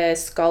he's a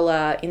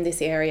scholar in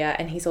this area,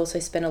 and he's also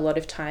spent a lot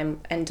of time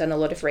and done a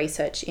lot of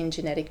research in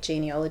genetic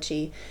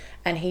genealogy,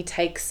 and he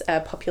takes a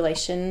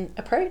population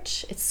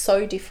approach. It's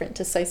so different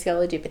to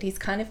sociology, but he's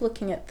kind of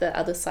looking at the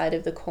other side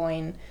of the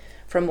coin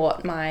from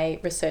what my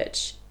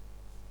research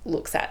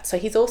looks at. So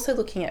he's also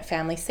looking at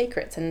family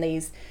secrets, and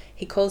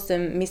he calls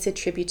them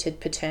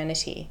misattributed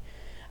paternity.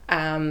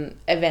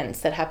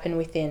 events that happen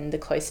within the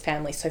close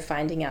family. So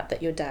finding out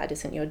that your dad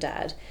isn't your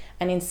dad.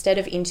 And instead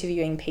of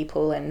interviewing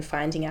people and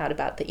finding out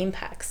about the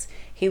impacts,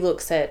 he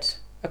looks at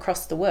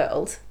across the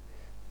world,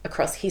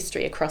 across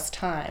history, across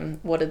time,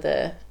 what are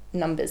the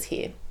numbers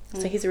here?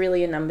 So he's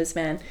really a numbers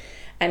man.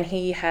 And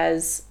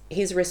his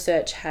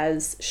research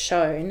has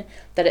shown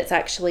that it's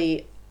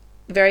actually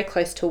very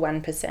close to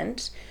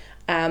 1%.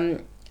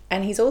 And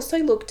he's also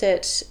looked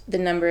at the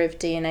number of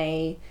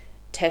DNA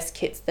test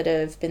kits that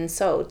have been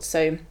sold.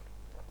 So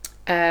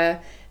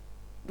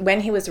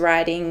when he was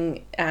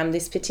writing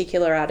this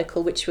particular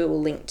article, which we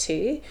will link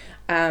to,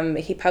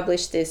 he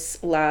published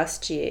this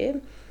last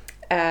year.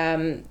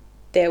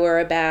 There were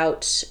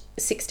about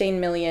 16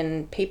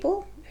 million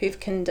people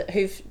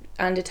who've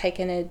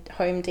undertaken a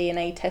home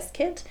DNA test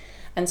kit.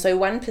 And so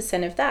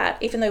 1% of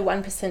that, even though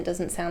 1%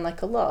 doesn't sound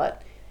like a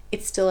lot,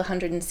 it's still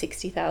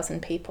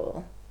 160,000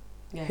 people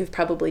who've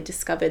probably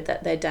discovered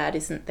that their dad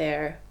isn't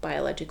their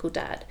biological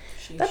dad.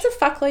 Sheesh. That's a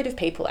fuckload of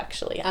people,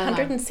 actually.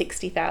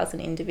 160,000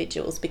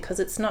 individuals, because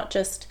it's not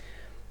just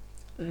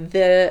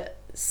the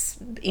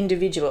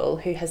individual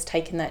who has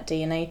taken that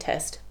DNA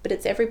test, but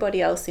it's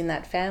everybody else in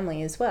that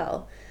family as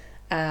well.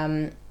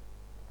 And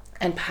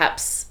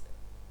perhaps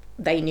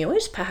they knew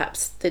it.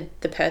 Perhaps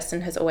the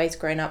person has always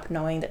grown up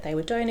knowing that they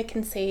were donor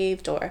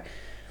conceived, or,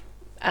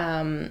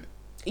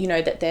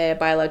 that their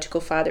biological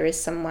father is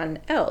someone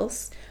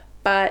else.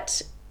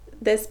 But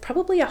there's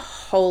probably a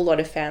whole lot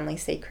of family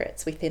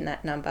secrets within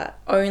that number,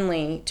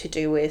 only to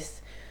do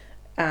with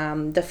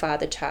the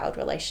father-child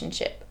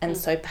relationship. And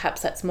so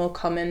perhaps that's more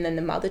common than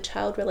the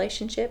mother-child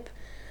relationship.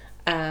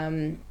 We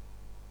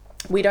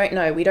don't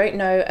know. We don't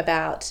know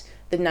about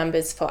the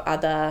numbers for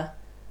other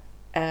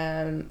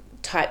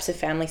types of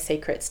family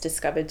secrets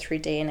discovered through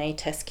DNA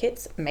test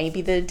kits.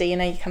 Maybe the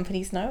DNA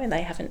companies know and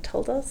they haven't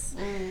told us.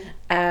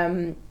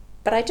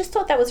 But I just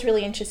thought that was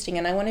really interesting,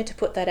 and I wanted to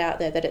put that out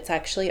there, that it's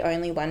actually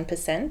only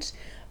 1%,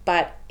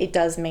 but it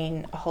does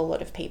mean a whole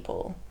lot of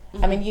people.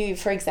 I mean,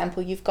 for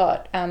example, you've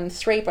got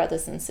 3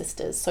 brothers and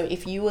sisters. So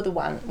if you were the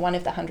one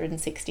of the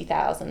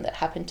 160,000 that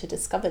happened to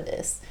discover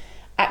this,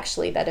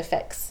 actually that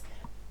affects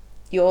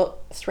your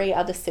 3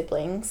 other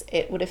siblings.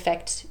 It would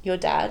affect your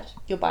dad,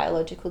 your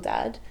biological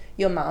dad,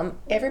 your mum,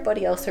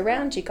 everybody else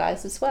around you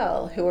guys as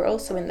well, who are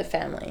also in the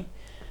family.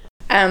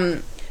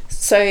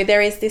 So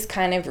there is this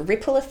kind of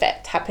ripple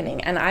effect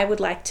happening, and I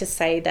would like to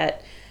say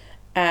that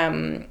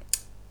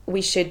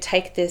we should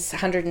take this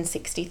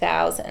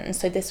 160,000.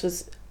 So this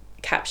was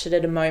captured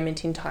at a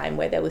moment in time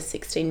where there was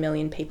 16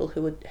 million people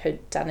who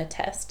had done a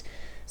test.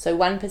 So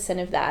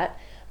 1% of that,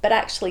 but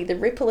actually the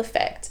ripple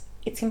effect,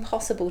 it's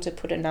impossible to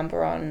put a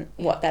number on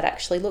what that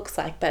actually looks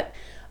like, but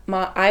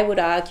I would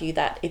argue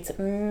that it's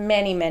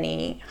many,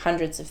 many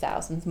hundreds of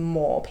thousands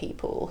more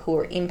people who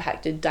are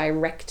impacted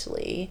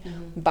directly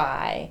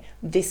by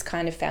this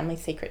kind of family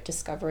secret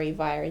discovery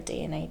via a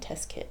DNA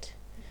test kit.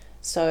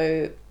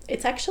 So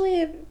it's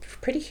actually a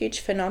pretty huge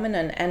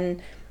phenomenon,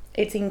 and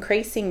it's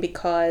increasing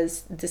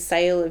because the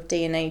sale of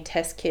DNA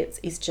test kits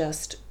is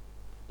just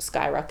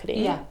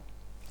skyrocketing. Yeah.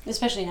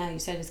 Especially now you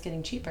said it's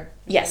getting cheaper.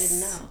 Yes. I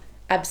didn't know.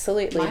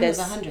 Absolutely. Mine was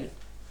 100.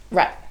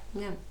 Right.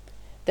 Yeah.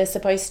 There's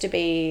supposed to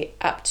be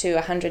up to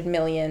 100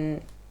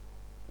 million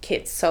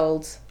kits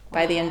sold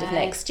by the end of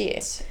next year.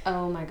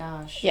 Oh my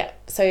gosh. Yeah.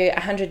 So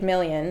 100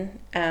 million,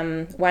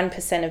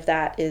 1% of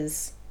that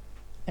is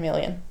a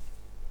million.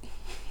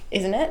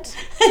 Isn't it?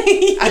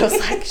 I was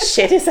like,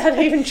 shit, is that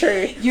even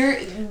true?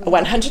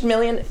 100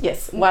 million?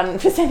 Yes,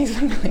 1% is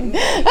 1 million.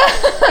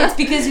 It's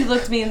because you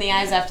looked me in the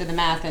eyes after the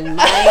math, and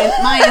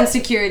my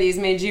insecurities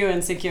made you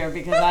insecure,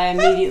 because I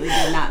immediately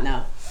did not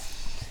know.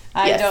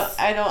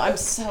 I'm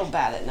so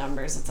bad at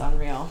numbers, it's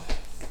unreal.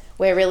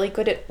 We're really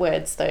good at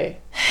words, though.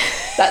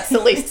 That's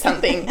at least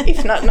something,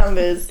 if not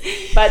numbers.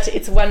 But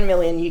it's 1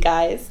 million, you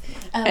guys.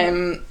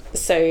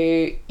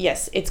 So,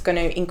 yes, it's going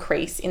to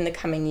increase in the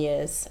coming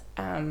years.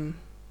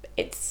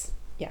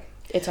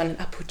 It's on an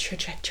upward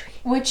trajectory.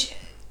 Which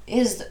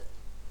is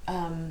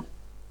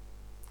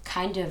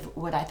kind of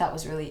what I thought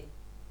was really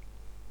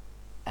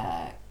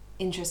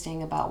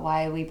interesting about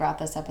why we brought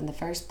this up in the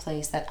first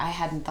place, that I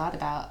hadn't thought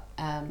about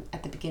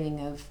at the beginning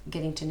of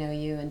getting to know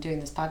you and doing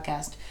this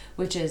podcast,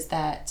 which is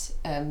that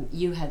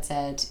you had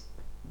said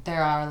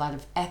there are a lot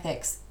of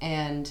ethics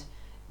and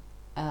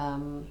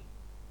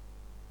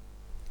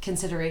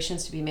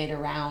considerations to be made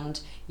around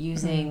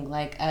using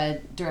like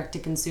a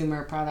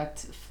direct-to-consumer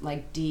product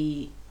like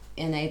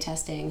DNA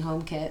testing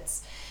home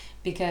kits,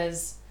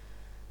 because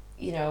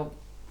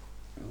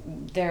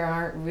there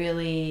aren't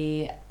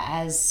really,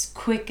 as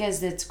quickly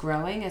as it's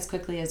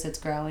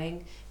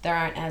growing, there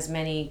aren't as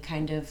many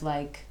kind of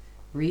like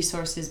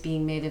resources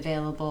being made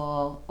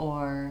available,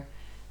 or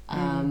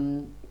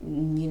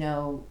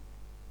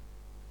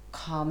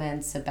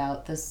comments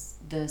about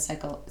the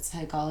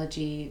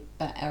psychology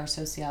or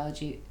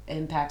sociology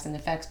impacts and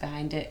effects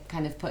behind it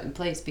kind of put in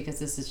place, because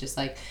this is just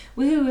like,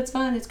 woohoo, it's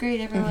fun, it's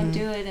great, everyone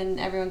do it and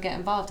everyone get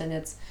involved, and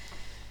it's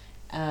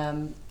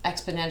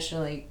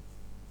exponentially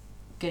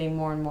getting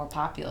more and more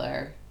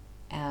popular.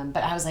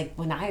 But I was like,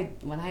 when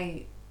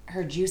I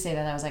heard you say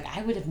that, I was like,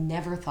 I would have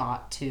never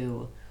thought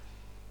to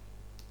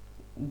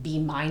be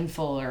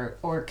mindful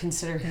or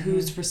consider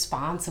who's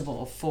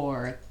responsible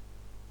for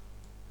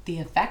the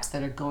effects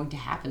that are going to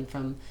happen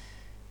from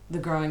the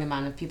growing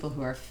amount of people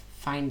who are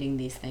finding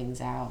these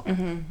things out.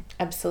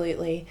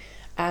 Absolutely.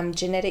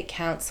 Genetic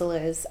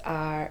counselors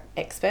are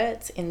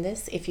experts in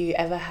this. If you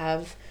ever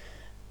have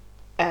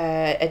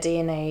a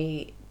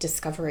DNA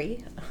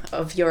discovery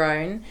of your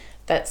own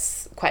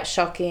that's quite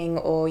shocking,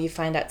 or you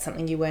find out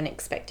something you weren't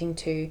expecting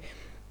to,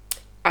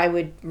 I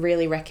would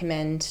really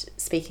recommend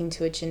speaking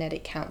to a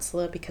genetic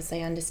counsellor, because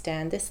they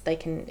understand this. They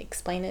can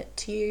explain it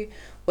to you,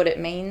 what it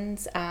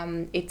means.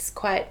 It's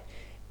quite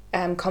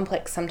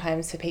complex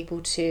sometimes for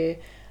people to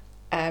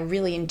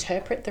really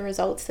interpret the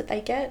results that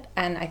they get,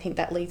 and I think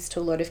that leads to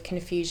a lot of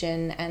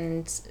confusion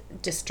and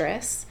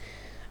distress.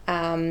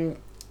 The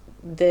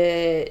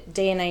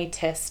DNA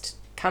test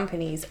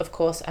companies, of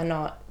course, are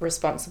not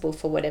responsible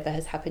for whatever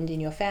has happened in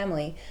your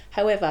family.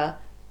 However,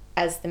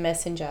 as the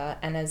messenger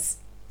and as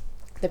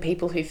the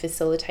people who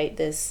facilitate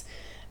this,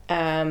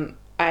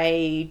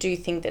 I do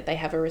think that they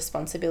have a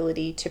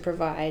responsibility to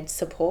provide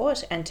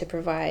support and to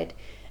provide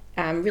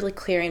really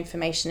clear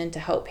information and to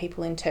help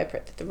people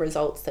interpret the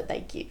results that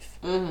they give.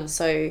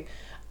 So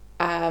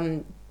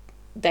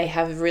they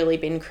have really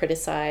been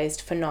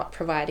criticised for not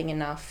providing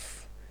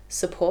enough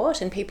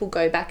support, and people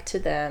go back to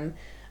them.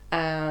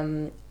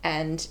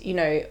 And, you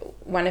know,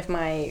 one of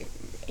my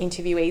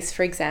interviewees,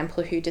 for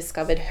example, who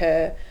discovered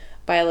her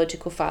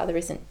biological father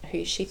isn't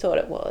who she thought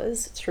it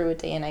was through a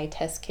DNA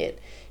test kit,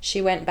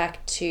 she went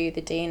back to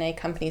the DNA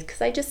companies, because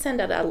they just send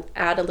out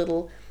a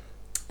little,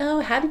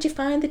 oh, how did you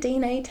find the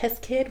DNA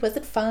test kit? Was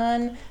it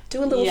fun?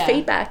 Do a little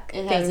feedback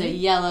It thing. has a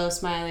yellow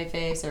smiley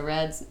face, a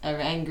red, an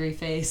angry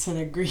face, and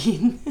a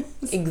green.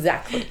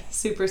 Exactly.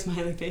 Super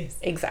smiley face.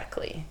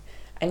 Exactly.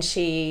 And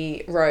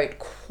she wrote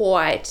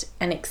quite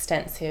an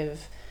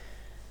extensive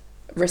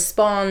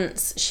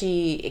response.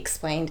 She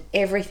explained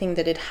everything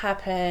that had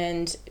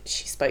happened.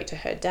 She spoke to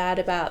her dad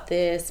about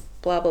this,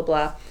 blah, blah,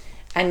 blah.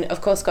 And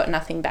of course got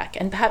nothing back.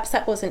 And perhaps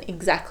that wasn't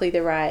exactly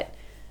the right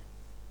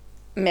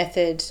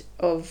method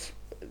of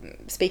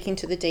speaking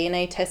to the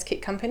DNA test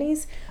kit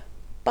companies,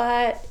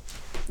 but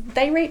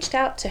they reached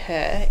out to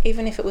her,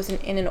 even if it was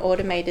in an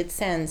automated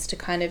sense, to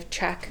kind of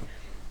track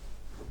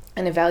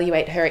and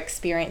evaluate her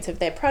experience of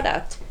their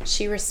product.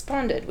 She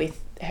responded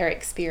with her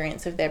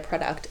experience of their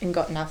product and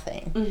got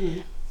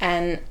nothing.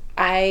 And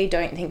I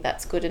don't think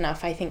that's good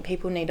enough. I think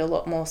people need a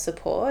lot more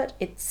support.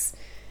 It's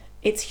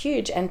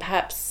huge, and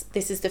perhaps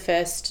this is the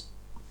first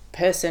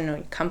person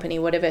or company,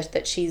 whatever,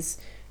 that she's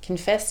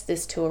confessed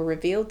this to or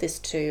revealed this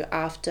to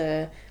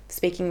after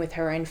speaking with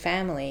her own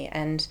family.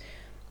 And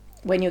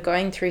when you're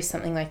going through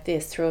something like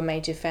this, through a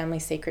major family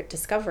secret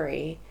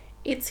discovery,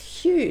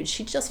 it's huge.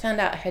 She just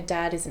found out her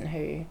dad isn't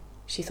who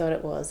she thought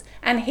it was,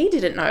 and he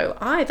didn't know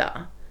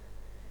either.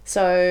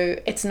 So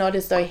it's not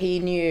as though he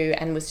knew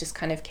and was just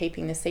kind of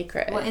keeping the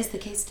secret. What is the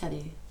case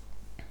study?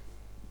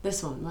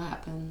 This one, what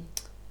happened?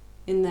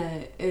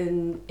 What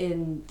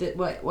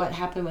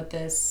happened with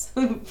this?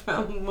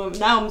 Now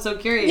I'm so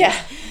curious. Yeah,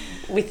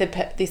 with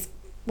this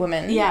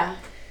woman. Yeah.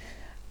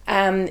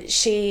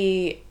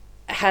 She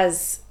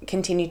has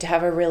continued to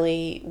have a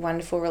really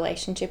wonderful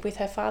relationship with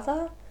her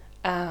father.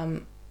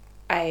 From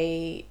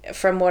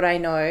what I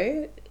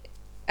know,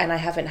 and I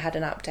haven't had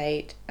an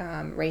update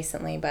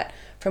recently, but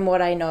from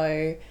what I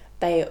know,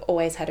 they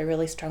always had a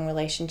really strong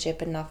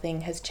relationship and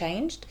nothing has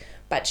changed.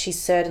 But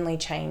she's certainly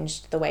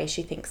changed the way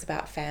she thinks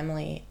about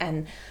family,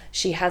 and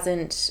she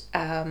hasn't,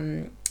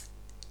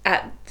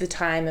 at the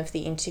time of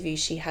the interview,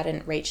 she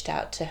hadn't reached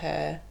out to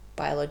her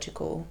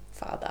biological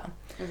father.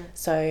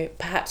 So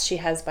perhaps she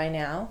has by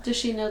now. Does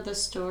she know the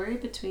story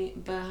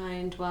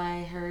behind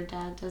why her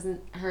dad the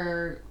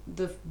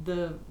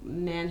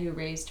man who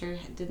raised her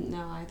didn't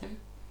know either?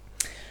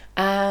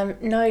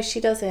 No, she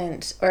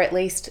doesn't. Or at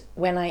least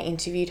when I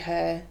interviewed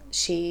her,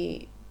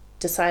 she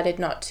decided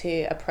not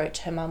to approach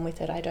her mum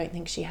with it. I don't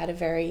think she had a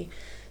very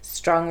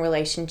strong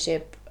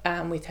relationship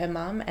with her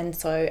mum, and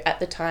so at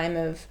the time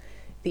of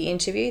the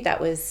interview, that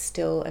was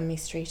still a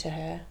mystery to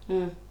her.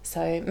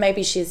 So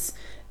maybe she's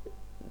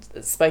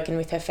spoken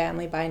with her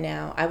family by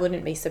now. I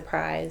wouldn't be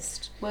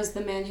surprised. Was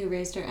the man who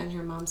raised her and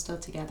her mom still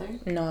together?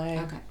 No.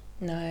 Okay.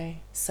 No.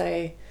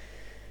 So,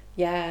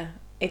 yeah,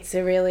 it's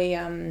a really,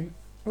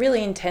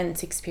 really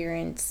intense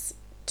experience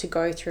to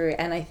go through.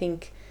 And I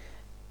think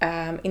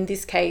in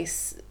this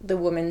case, the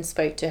woman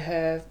spoke to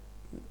her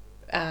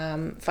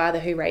father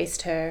who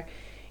raised her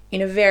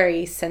in a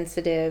very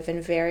sensitive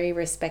and very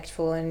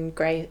respectful and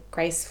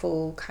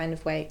graceful kind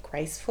of way.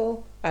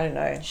 Graceful? I don't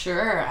know.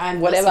 Sure,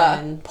 whatever.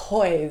 Listening.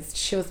 Poised.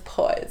 She was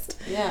poised.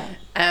 Yeah.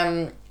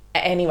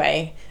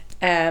 Anyway,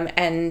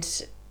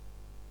 and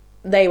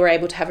they were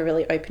able to have a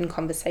really open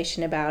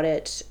conversation about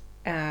it.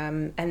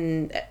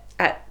 And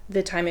at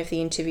the time of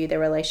the interview, their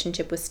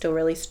relationship was still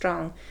really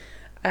strong.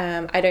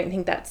 I don't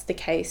think that's the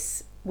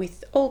case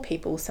with all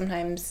people.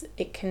 Sometimes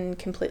it can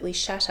completely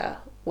shatter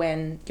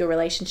when your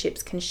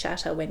relationships can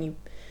shatter when you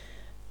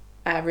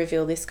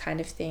reveal this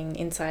kind of thing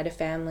inside a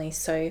family.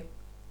 So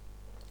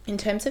in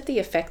terms of the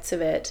effects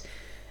of it,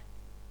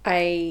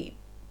 I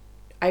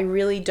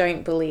really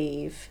don't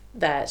believe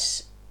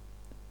that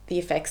the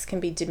effects can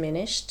be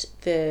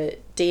diminished. The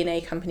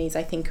DNA companies,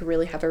 I think,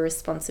 really have a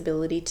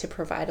responsibility to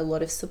provide a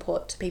lot of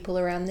support to people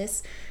around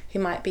this who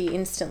might be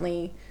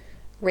instantly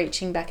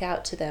reaching back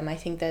out to them. I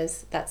think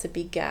that's a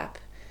big gap.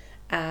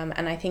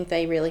 And I think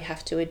they really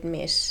have to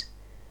admit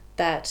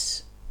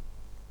that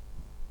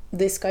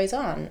this goes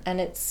on, and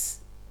it's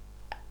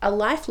a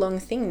lifelong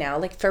thing now.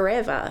 Like,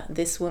 forever,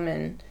 this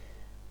woman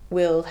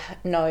will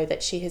know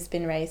that she has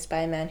been raised by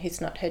a man who's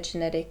not her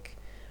genetic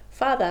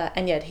father,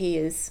 and yet he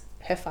is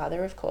her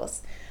father, of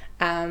course.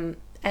 And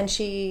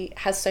she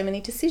has so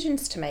many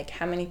decisions to make.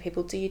 How many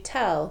people do you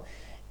tell?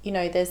 You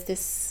know, there's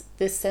this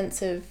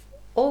sense of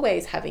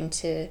always having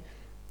to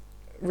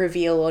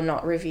reveal or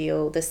not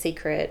reveal the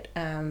secret.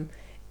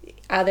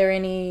 Are there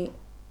any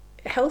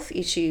health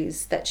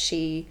issues that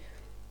she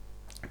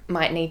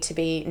might need to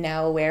be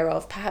now aware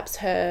of? Perhaps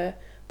her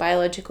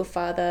biological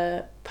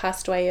father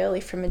passed away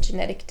early from a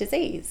genetic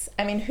disease.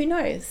 I mean, who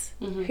knows?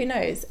 Mm-hmm. Who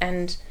knows?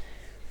 And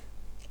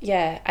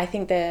yeah, I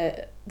think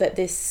that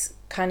this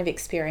kind of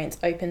experience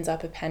opens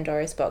up a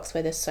Pandora's box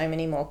where there's so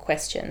many more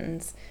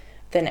questions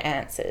than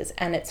answers,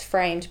 and it's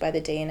framed by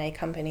the DNA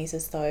companies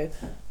as though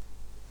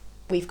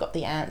we've got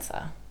the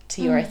answer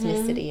to your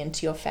ethnicity and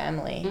to your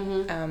family,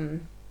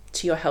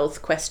 to your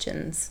health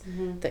questions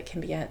that can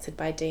be answered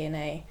by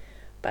DNA.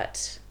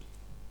 But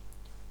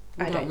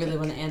I don't really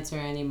want to answer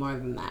any more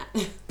than that.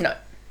 No.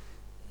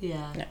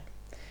 Yeah.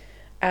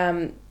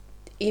 No.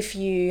 If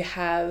you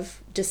have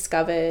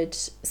discovered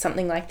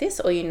something like this,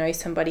 or you know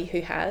somebody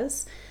who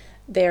has,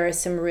 there are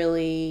some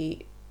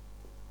really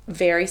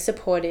very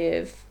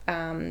supportive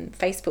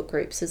Facebook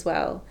groups as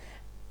well.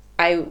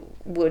 I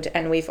would,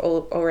 and we've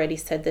already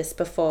said this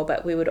before,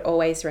 but we would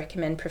always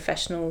recommend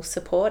professional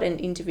support and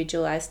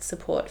individualized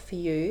support for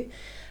you.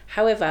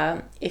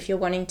 However, if you're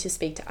wanting to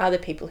speak to other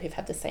people who've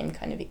had the same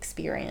kind of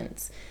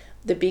experience,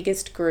 the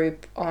biggest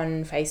group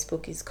on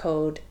Facebook is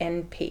called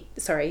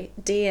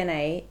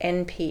DNA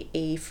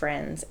NPE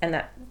Friends, and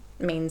that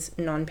means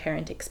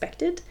non-parent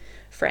expected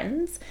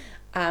friends.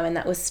 And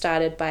that was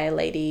started by a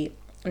lady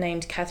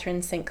named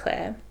Catherine St.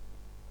 Clair.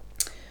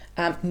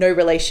 No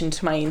relation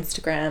to my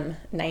Instagram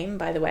name,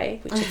 by the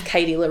way, which is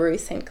Katie LaRue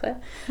St. Clair.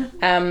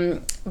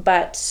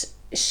 But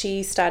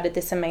she started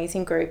this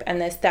amazing group,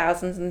 and there's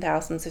thousands and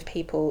thousands of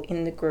people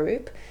in the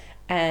group,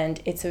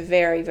 and it's a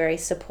very, very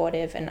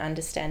supportive and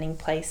understanding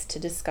place to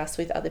discuss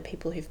with other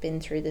people who've been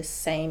through the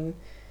same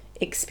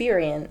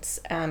experience.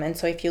 And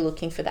so if you're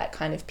looking for that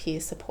kind of peer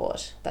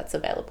support, that's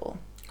available.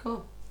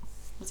 Cool.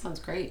 That sounds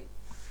great.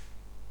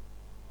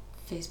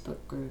 Facebook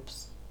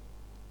groups.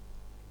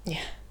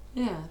 Yeah.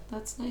 Yeah,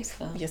 that's nice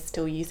though. You're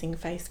still using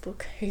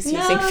Facebook? Who's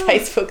using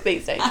Facebook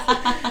these days?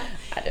 I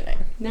don't know.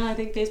 No, I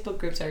think Facebook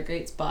groups are a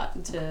great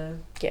spot to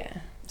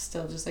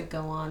still just like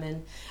go on,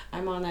 and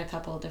I'm on a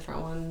couple of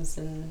different ones,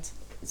 and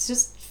it's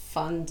just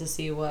fun to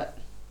see what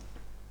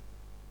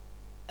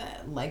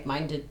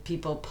like-minded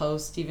people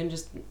post, even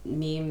just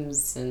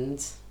memes, and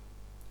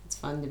it's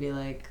fun to be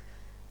like,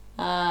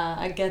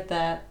 I get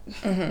that.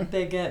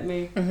 They get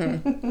me.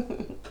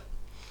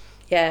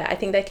 Yeah, I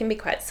think they can be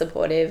quite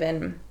supportive,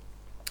 and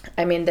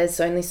I mean, there's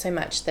only so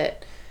much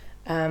that,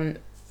 a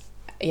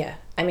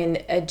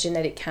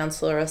genetic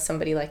counselor or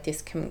somebody like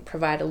this can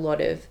provide a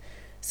lot of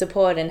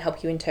support and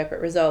help you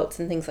interpret results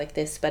and things like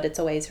this, but it's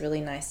always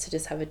really nice to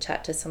just have a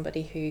chat to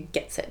somebody who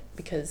gets it,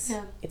 because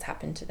it's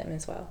happened to them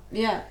as well.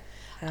 Yeah.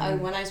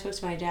 When I spoke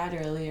to my dad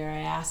earlier,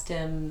 I asked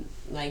him,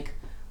 like,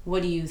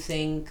 what do you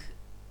think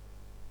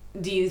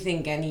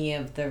any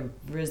of the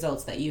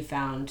results that you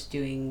found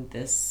doing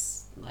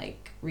this,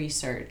 like,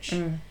 research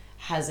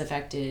has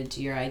affected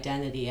your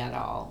identity at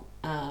all?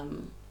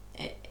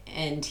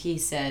 And he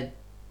said,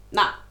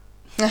 nah.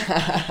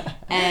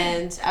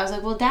 And I was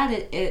like, well,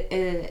 Dad,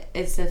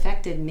 it's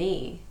affected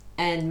me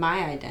and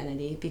my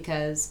identity,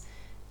 because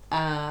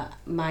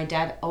my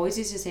dad always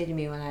used to say to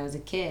me when I was a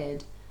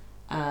kid,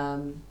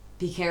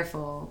 be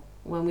careful.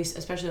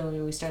 Especially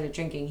when we started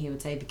drinking, he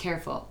would say, be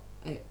careful.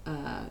 It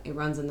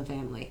runs in the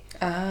family.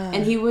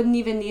 And he wouldn't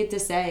even need to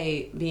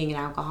say being an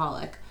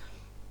alcoholic.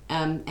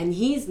 And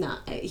he's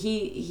not.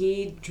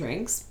 He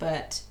drinks,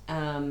 but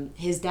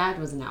his dad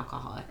was an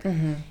alcoholic,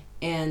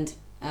 and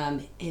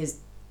his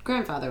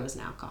grandfather was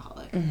an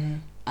alcoholic.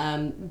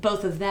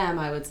 Both of them,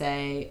 I would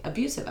say,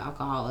 abusive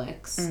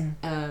alcoholics.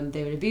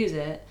 They would abuse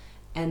it,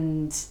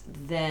 and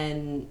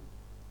then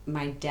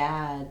my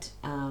dad.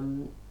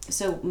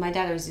 So my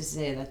dad always used to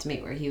say that to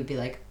me, where he would be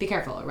like, "Be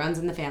careful, it runs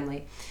in the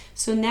family."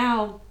 So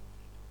now,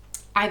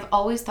 I've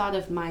always thought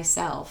of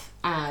myself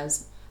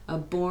as a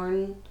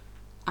born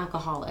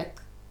alcoholic.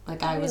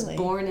 Like, I was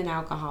born an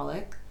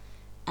alcoholic,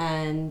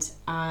 and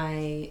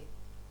I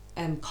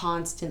am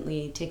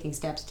constantly taking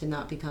steps to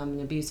not become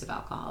an abusive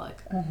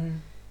alcoholic.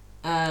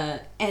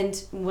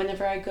 And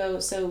whenever I go,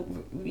 so,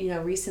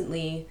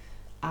 recently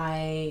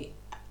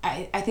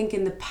I think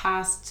in the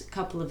past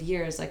couple of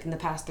years, like in the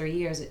past 3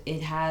 years,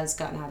 it has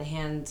gotten out of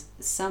hand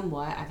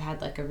somewhat. I've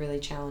had like a really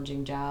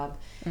challenging job,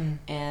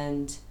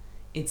 and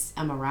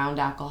I'm around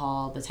alcohol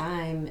all the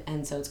time,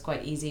 and so it's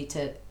quite easy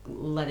to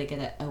let it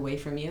get away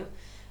from you.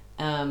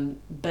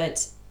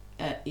 But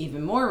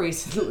even more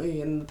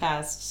recently, in the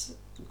past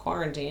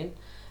quarantine,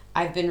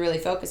 I've been really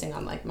focusing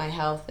on like my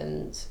health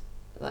and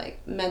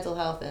like mental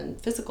health and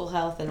physical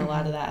health, and a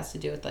lot of that has to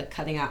do with like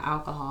cutting out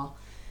alcohol.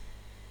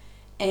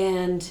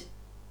 And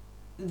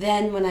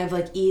then when I've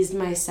like eased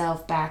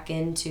myself back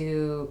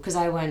into, because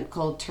I went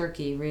cold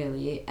turkey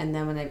really, and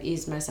then when I've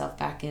eased myself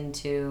back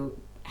into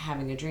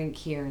having a drink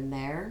here and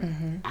there,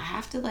 I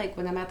have to like,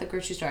 when I'm at the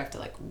grocery store, I have to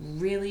like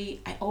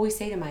really, I always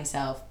say to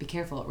myself, be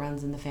careful, it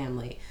runs in the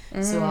family.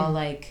 So I'll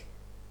like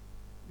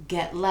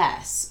get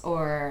less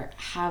or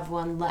have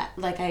one less.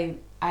 Like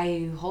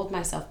I hold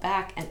myself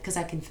back, and because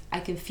I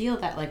can feel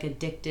that like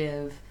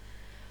addictive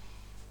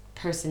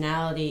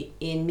personality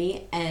in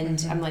me,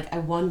 and I'm like, I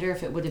wonder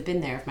if it would have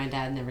been there if my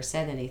dad never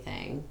said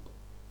anything,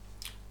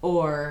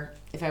 or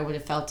if I would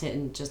have felt it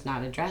and just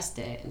not addressed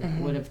it, and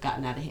it would have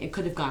gotten out of hand. It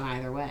could have gone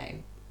either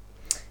way.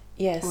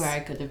 Yes. Where I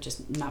could have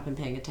just not been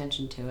paying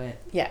attention to it.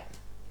 Yeah.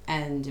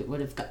 And it would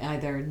have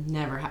either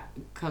never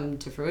come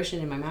to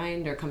fruition in my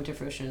mind, or come to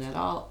fruition at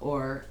all,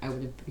 or I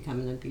would have become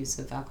an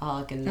abusive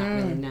alcoholic and not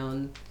really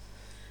known,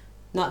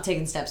 not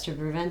taken steps to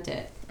prevent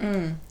it.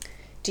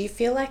 Do you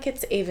feel like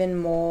it's even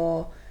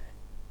more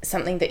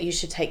something that you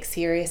should take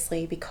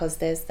seriously because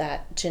there's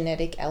that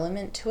genetic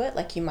element to it?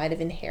 Like you might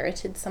have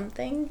inherited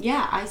something?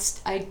 Yeah, I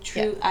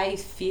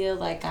feel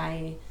like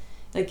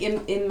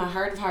in my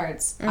heart of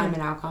hearts, I'm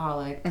an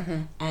alcoholic,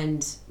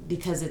 and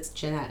because it's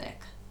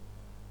genetic,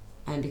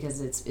 and because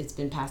it's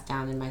been passed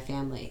down in my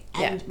family.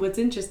 And what's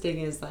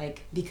interesting is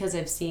like, because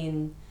I've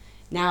seen,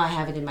 now I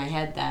have it in my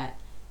head that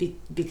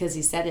because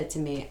he said it to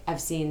me, I've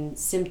seen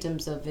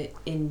symptoms of it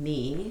in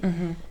me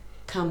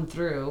come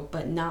through,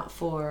 but not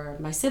for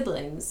my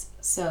siblings.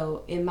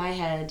 So in my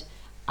head,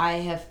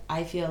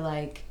 I feel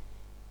like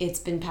it's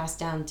been passed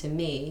down to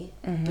me,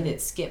 but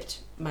it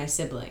skipped my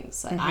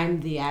siblings. Like I'm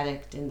the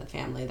addict in the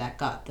family that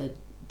got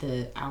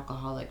the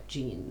alcoholic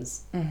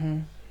genes,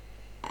 and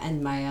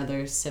my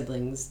other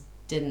siblings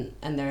didn't,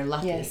 and they're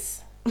lucky.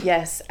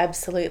 Yes,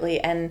 absolutely.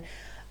 And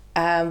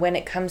when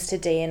it comes to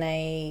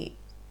DNA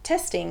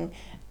testing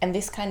and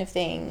this kind of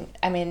thing,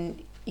 I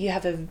mean, you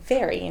have a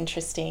very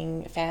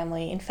interesting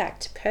family. In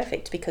fact,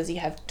 perfect, because you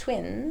have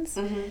twins,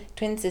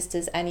 twin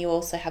sisters, and you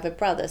also have a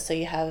brother. So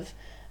you have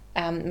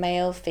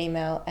male,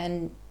 female,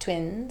 and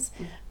twins.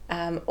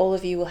 All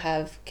of you will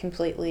have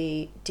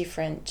completely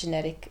different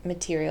genetic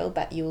material,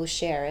 but you will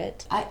share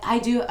it. I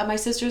do. My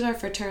sisters are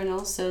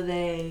fraternal, so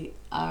they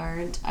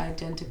aren't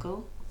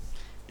identical.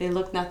 They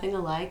look nothing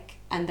alike,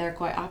 and they're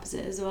quite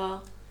opposite as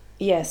well.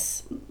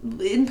 Yes.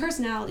 In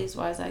personalities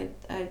wise,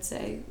 I'd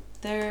say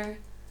they're,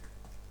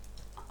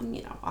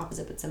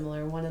 opposite but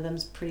similar. One of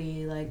them's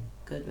pretty like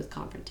good with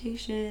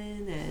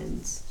confrontation,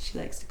 and she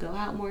likes to go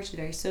out more. She's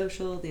very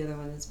social. The other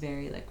one is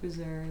very like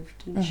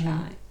reserved and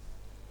shy.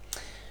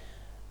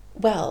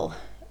 Well,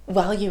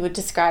 while you were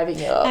describing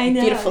your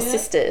beautiful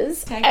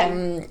sisters,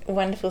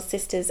 wonderful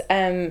sisters,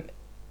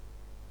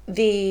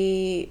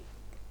 the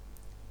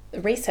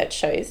research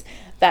shows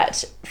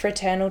that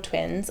fraternal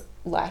twins,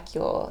 like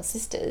your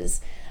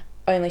sisters,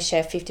 only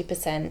share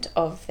 50%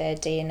 of their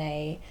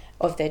DNA,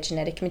 of their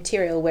genetic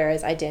material,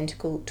 whereas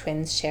identical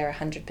twins share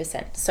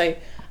 100%. So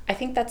I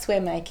think that's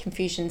where my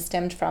confusion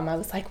stemmed from. I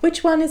was like,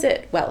 which one is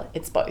it? Well,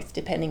 it's both,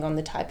 depending on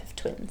the type of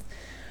twins.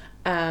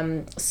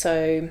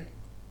 So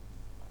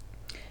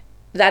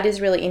that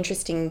is really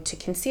interesting to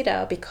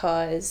consider,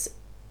 because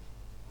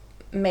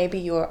maybe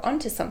you're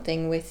onto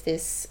something with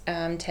this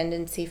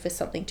tendency for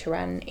something to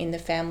run in the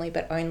family,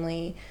 but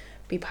only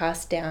be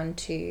passed down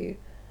to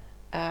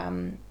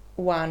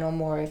one or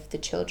more of the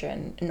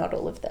children, not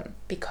all of them,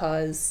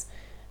 because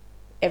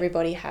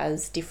everybody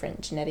has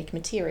different genetic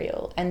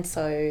material, and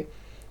so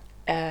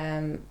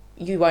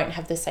you won't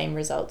have the same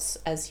results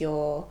as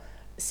your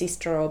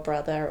sister or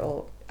brother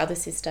or other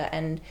sister.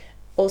 And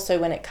also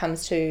when it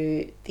comes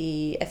to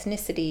the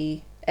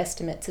ethnicity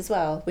estimates as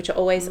well, which are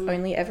always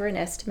only ever an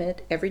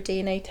estimate, every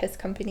DNA test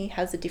company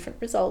has a different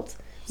result,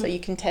 so you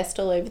can test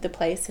all over the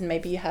place, and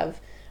maybe you have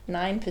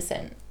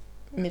 9%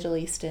 Middle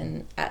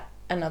Eastern at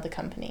another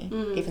company,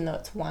 even though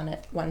it's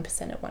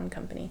 1% at one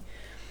company.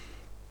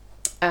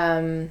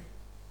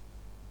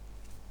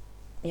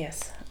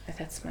 Yes,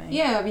 that's my...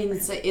 Yeah, I mean,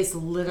 it's a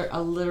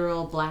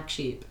literal black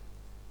sheep.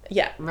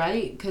 Yeah.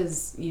 Right?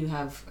 Because you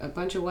have a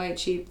bunch of white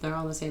sheep, they're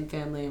all the same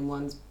family, and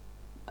one's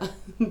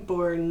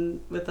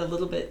born with a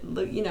little bit,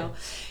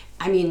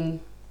 I mean,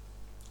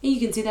 you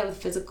can see that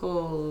with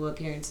physical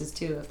appearances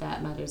too, if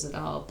that matters at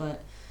all.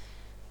 But,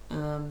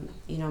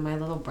 my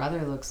little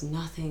brother looks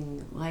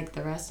nothing like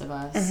the rest of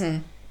us.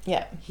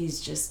 Yeah. He's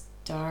just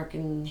dark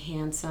and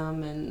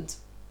handsome, and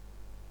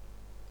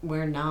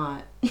we're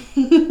not.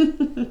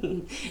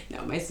 No,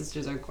 my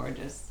sisters are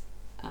gorgeous.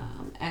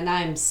 And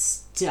I'm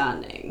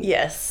stunning.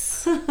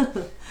 Yes.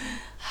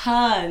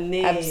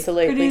 Honey.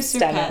 Absolutely Producer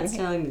stunning. Pat's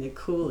telling me to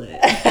cool it.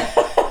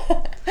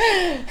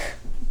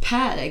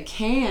 Pat, I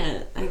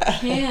can't,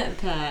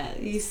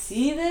 Pat. You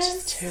see this?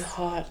 It's too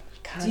hot.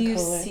 Can't Do you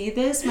call it. see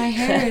this? My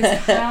hair is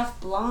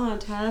half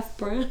blonde, half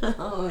brown.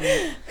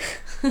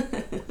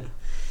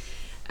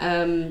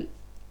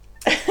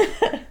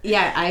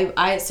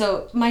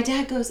 So my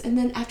dad goes, and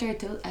then after I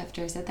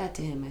said that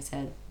to him, I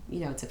said,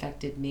 it's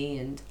affected me,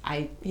 and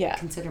I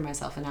consider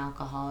myself an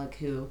alcoholic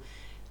who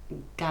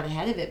got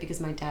ahead of it because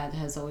my dad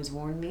has always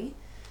warned me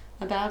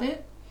about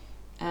it.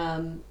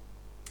 And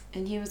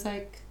he was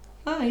like,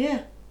 oh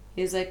yeah.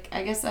 He was like,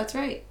 I guess that's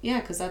right. Yeah,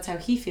 because that's how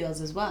he feels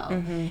as well.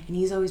 Mm-hmm. And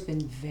he's always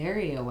been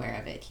very aware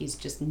of it. He's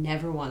just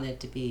never wanted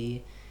to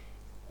be,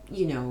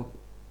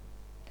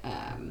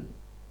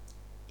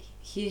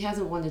 he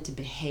hasn't wanted to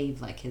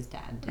behave like his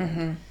dad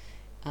did.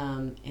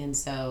 Mm-hmm. And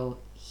so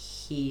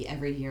he,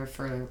 every year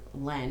for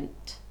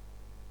Lent,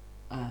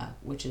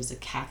 which is a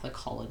Catholic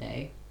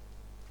holiday,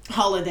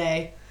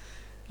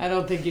 I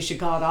don't think you should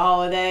call it a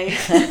holiday.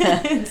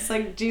 It's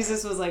like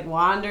Jesus was like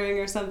wandering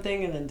or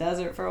something in the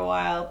desert for a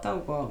while.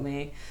 Don't quote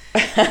me.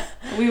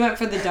 We went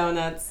for the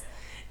donuts.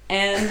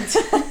 And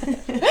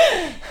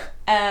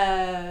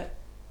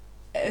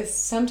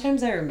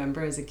sometimes I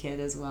remember as a kid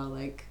as well,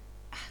 like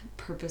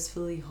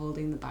purposefully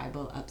holding the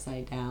Bible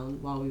upside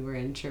down while we were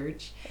in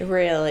church.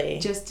 Really?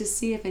 Just to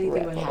see if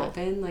anything would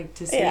happen. Like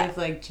to see if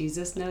like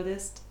Jesus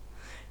noticed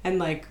and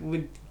like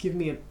would give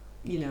me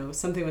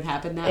something would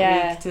happen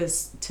that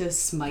week to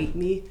smite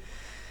me.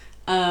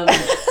 But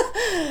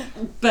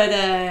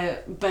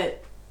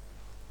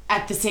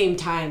at the same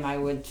time, I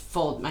would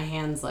fold my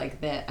hands like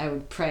that. I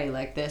would pray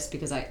like this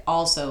because I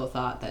also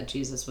thought that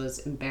Jesus was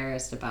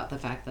embarrassed about the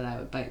fact that I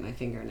would bite my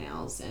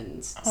fingernails.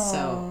 And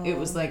so it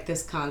was like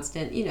this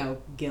constant,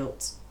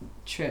 guilt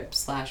trip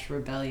 /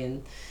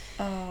 rebellion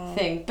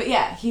thing. But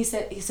yeah, he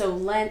said, so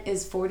Lent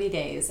is 40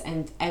 days,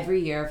 and every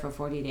year for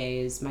 40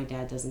 days, my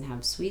dad doesn't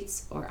have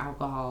sweets or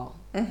alcohol.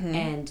 Mm-hmm.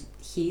 And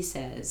he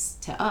says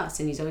to us,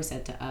 and he's always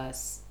said to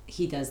us,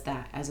 he does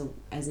that as a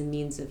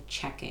means of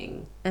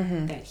checking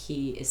that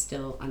he is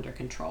still under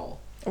control.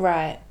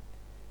 Right.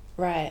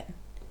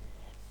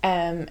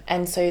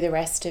 And so the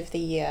rest of the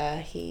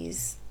year,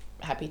 he's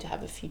happy to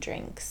have a few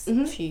drinks,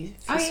 a few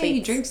sweets. He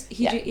drinks.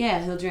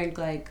 He'll drink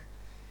like.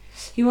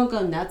 He won't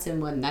go nuts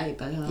in one night,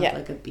 but he'll have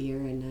like a beer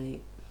a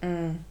night.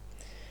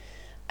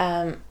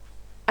 I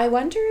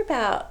wonder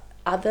about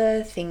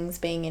other things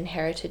being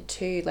inherited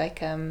too.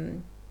 Like,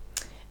 you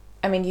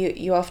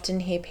often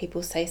hear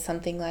people say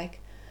something like,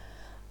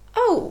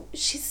 "Oh,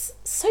 she's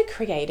so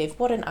creative.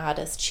 What an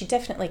artist. She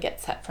definitely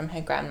gets that from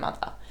her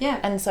grandmother." Yeah.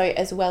 And so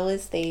as well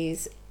as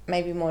these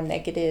maybe more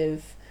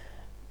negative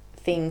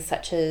things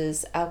such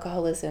as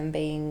alcoholism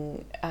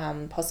being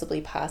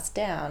possibly passed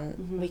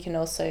down, we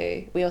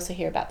also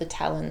hear about the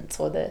talents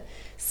or the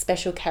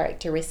special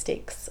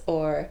characteristics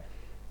or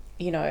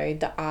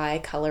the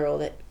eye color or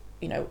the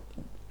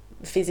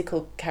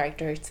physical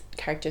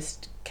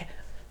characteristics.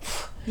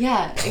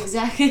 Yeah,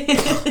 exactly.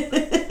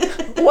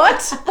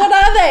 What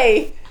are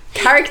they?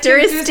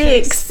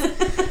 Characteristics.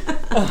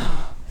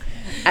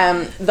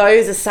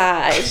 Those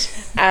aside,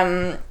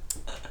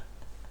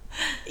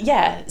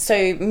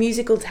 so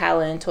musical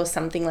talent or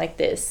something like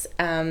this.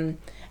 And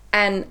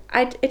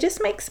it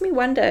just makes me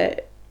wonder,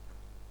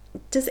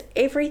 does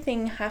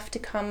everything have to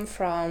come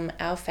from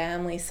our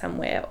family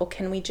somewhere, or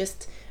can we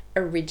just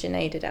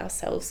originate it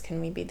ourselves?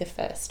 Can we be the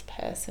first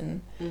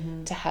person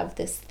to have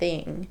this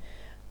thing?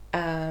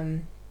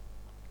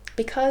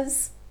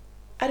 Because,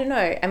 I don't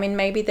know,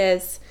 maybe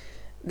there's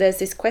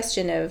this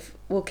question of,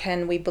 well,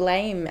 can we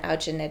blame our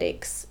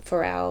genetics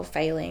for our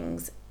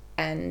failings,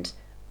 and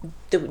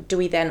do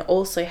we then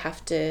also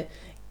have to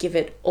give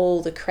it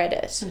all the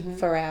credit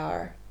for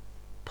our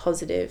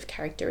positive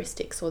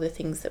characteristics or the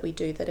things that we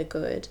do that are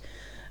good?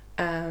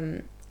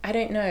 I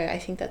don't know. I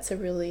think that's a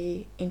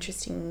really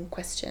interesting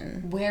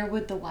question. Where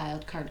would the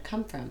wild card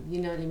come from?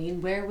 You know what I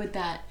mean? Where would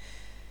that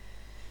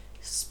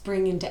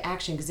spring into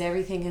action? Because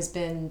everything has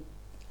been,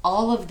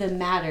 all of the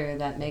matter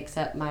that makes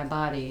up my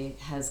body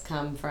has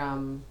come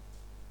from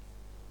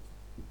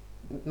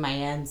my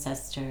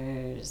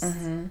ancestors.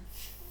 On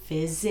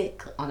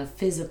a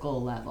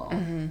physical level,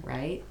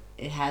 right?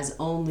 It has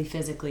only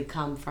physically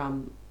come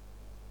from,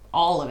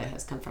 all of it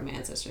has come from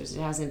ancestors.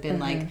 It hasn't been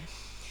like,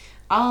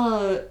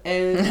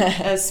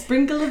 a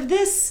sprinkle of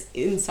this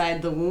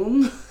inside the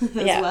womb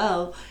as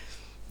well.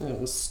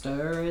 And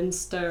stir and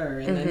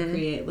then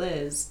create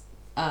Liz.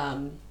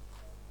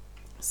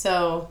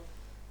 So,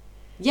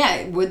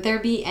 yeah, would there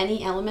be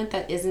any element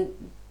that isn't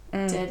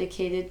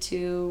dedicated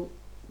to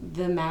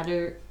the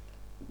matter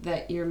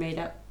that you're made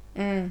up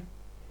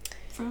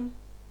from?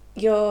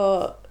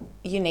 You're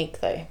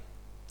unique though,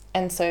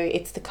 and so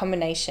it's the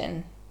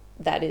combination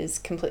that is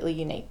completely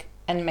unique,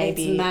 and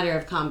maybe it's a matter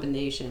of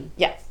combination.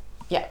 Yeah,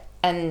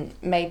 and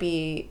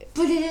maybe,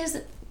 but it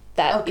is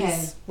that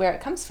is where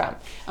it comes from.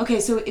 Okay,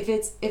 so if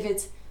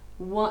it's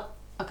one,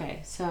 okay,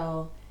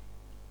 so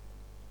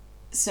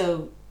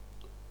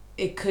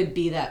it could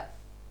be that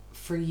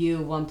for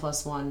you 1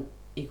 + 1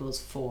 =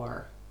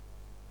 4,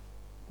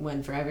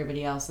 when for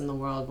everybody else in the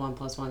world 1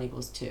 +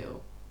 1 =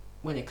 2,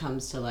 when it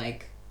comes to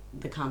like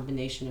the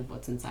combination of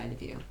what's inside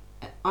of you.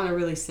 on a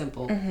really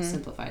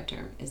simplified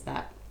term, is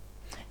that.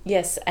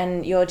 Yes,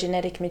 and your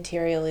genetic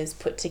material is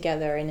put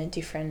together in a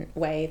different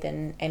way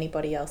than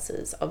anybody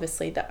else's.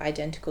 Obviously, the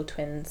identical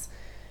twins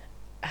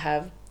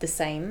have the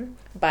same,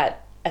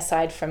 but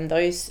aside from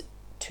those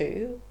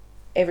two,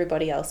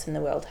 everybody else in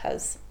the world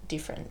has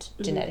different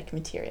genetic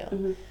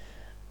material.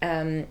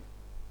 Have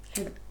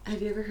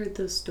you ever heard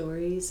those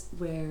stories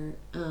where,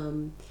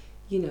 long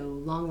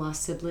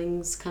lost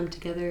siblings come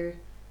together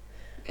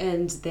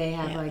and they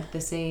have like the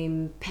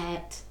same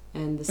pet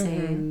and the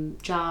same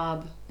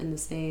job and the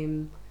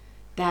same...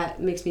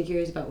 That makes me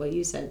curious about what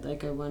you said.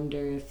 Like, I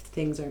wonder if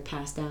things are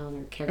passed down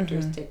or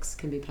characteristics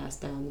can be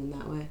passed down in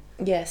that way.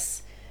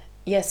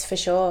 Yes, for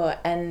sure.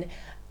 And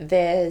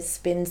there's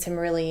been some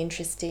really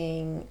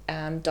interesting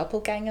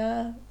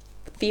doppelganger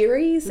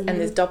theories, and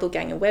there's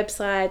doppelganger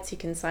websites you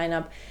can sign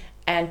up,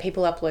 and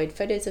people upload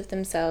photos of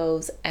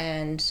themselves,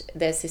 and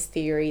there's this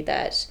theory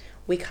that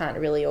we can't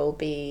really all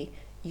be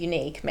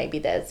unique. Maybe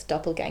there's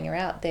doppelganger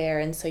out there,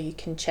 and so you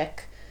can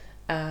check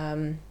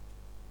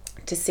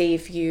to see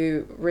if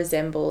you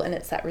resemble, and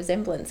it's that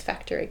resemblance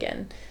factor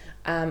again,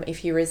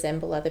 if you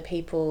resemble other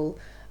people.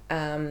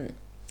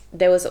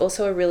 There was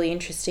also a really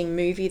interesting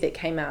movie that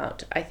came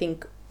out, I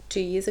think, 2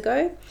 years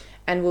ago,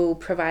 and we'll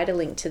provide a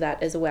link to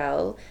that as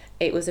well.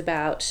 It was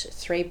about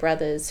 3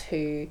 brothers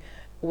who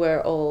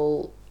were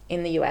all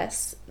in the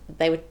US.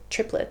 They were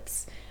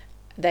triplets.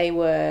 They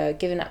were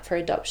given up for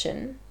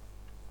adoption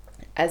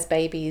as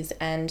babies,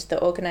 and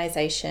the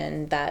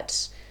organization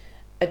that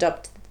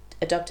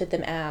adopted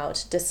them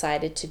out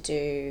decided to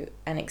do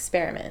an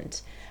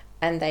experiment,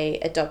 and they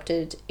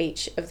adopted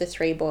each of the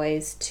 3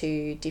 boys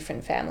to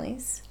different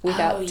families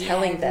without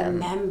telling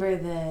them. I remember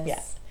this.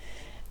 Yeah.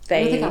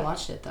 I don't think I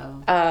watched it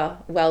though.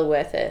 Well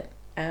worth it,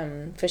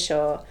 for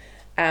sure.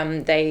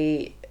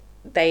 They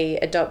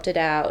adopted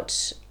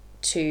out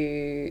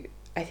to,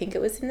 I think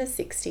it was in the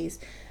 60s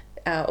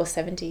or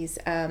 70s,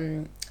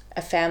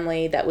 a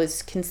family that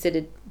was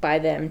considered by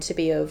them to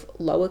be of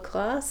lower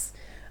class,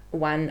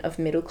 one of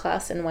middle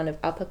class and one of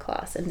upper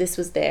class, and this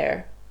was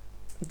their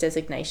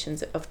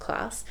designations of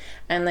class,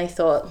 and they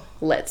thought,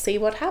 let's see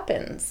what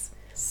happens.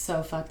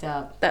 So fucked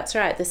up. That's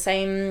right, the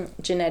same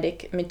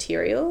genetic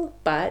material,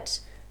 but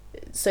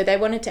so they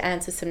wanted to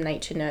answer some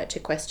nature nurture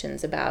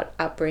questions about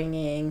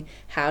upbringing.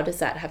 How does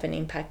that have an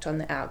impact on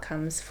the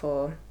outcomes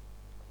for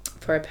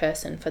a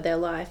person, for their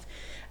life?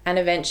 And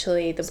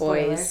eventually the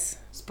boys...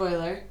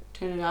 Spoiler,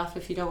 turn it off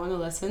if you don't want to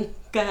listen.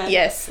 Go ahead.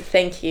 Yes,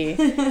 thank you.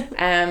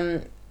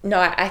 No,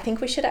 I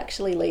think we should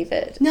actually leave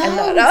it. No,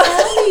 tell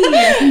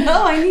me.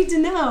 No, I need to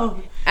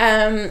know.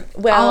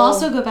 Well, I'll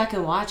also go back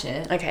and watch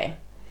it. Okay.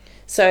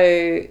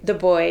 So the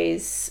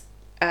boys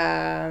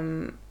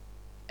met.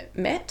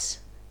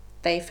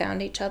 They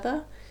found each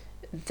other.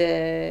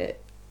 The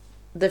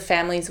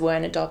families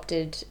weren't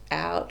adopted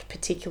out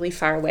particularly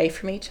far away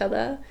from each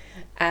other.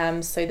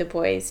 So the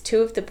boys,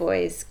 2 of the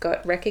boys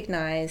got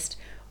recognized.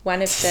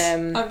 One of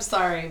them... I'm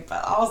sorry,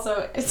 but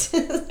also it's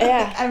just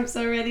like, I'm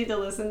so ready to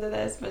listen to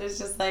this, but it's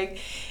just like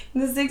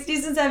in the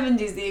 60s and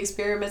 70s, the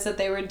experiments that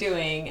they were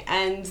doing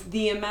and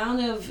the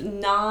amount of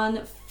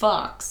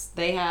non-fucks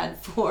they had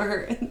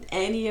for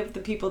any of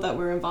the people that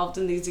were involved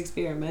in these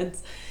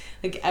experiments.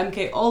 Like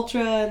MK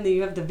Ultra, and then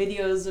you have the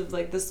videos of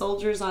like the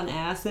soldiers on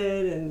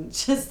acid and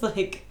just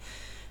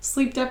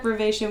sleep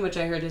deprivation, which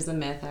I heard is a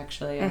myth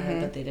actually. I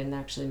heard that they didn't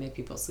actually make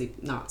people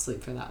not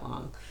sleep for that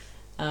long.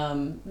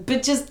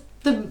 But just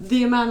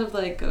the amount of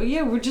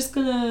we're just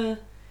gonna,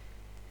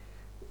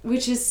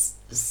 which is,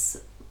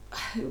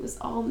 it was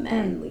all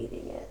men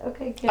leading it.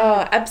 Okay, good.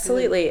 Oh,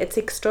 absolutely. It's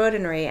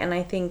extraordinary, and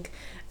I think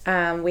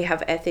we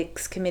have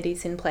ethics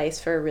committees in place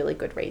for a really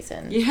good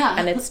reason. Yeah.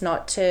 And it's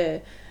not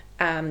to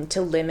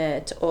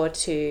limit or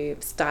to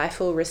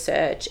stifle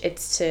research.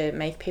 It's to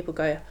make people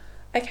go,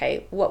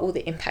 okay, what will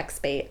the impacts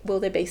be? Will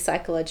there be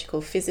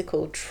psychological,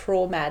 physical,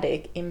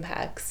 traumatic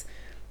impacts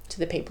to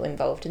the people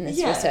involved in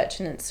this research?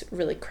 And it's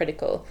really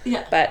critical.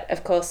 Yeah. But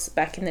of course,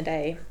 back in the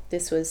day,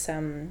 this was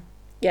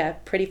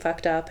pretty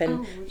fucked up,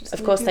 and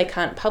of course they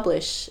can't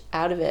publish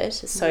out of it.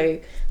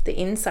 So the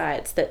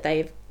insights that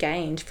they've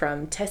gained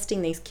from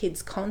testing these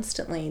kids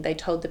constantly, they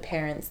told the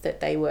parents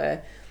that they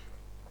were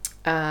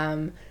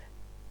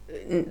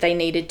they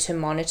needed to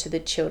monitor the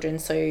children.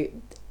 So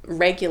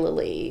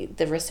regularly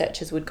the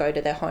researchers would go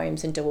to their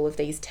homes and do all of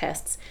these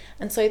tests,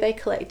 and so they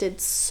collected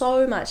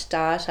so much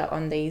data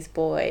on these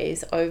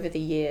boys over the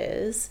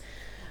years.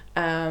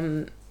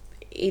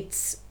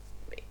 It's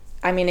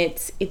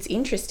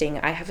interesting.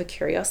 I have a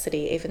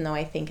curiosity, even though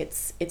I think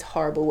it's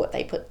horrible what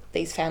they put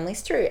these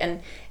families through,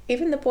 and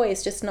even the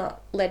boys, just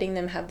not letting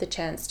them have the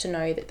chance to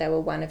know that they were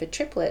one of a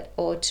triplet,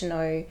 or to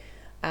know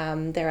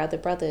their other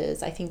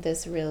brothers. I think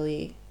there's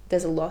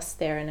a loss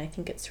there, and I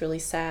think it's really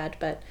sad.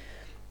 But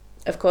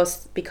of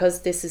course,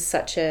 because this is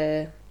such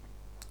a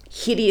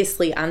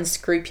hideously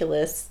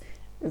unscrupulous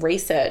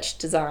research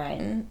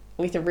design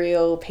with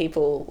real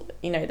people,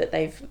 that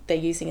they're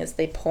using as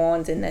their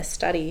pawns in their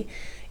study,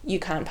 you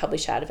can't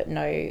publish out of it.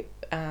 No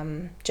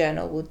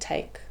journal would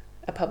take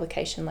a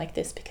publication like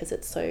this because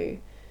it's so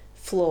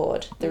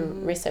flawed, the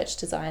research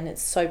design.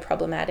 It's so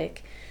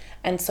problematic.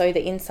 And so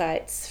the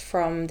insights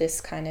from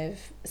this kind of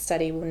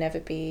study will never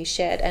be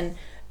shared. And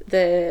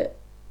the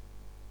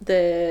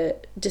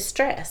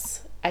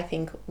distress, I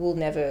think, will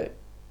never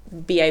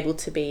be able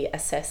to be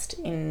assessed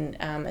in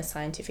a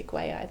scientific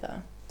way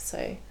either.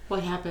 So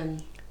What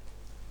happened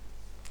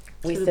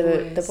with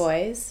the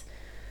boys?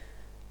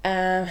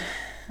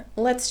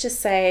 Let's just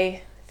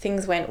say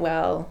things went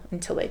well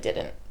until they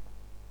didn't.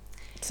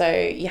 So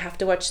you have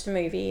to watch the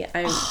movie.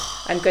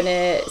 I'm going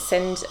to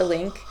send a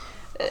link.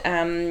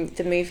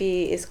 The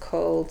movie is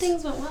called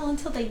Things went well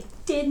until they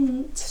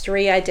didn't.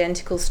 3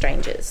 Identical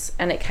Strangers,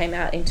 and it came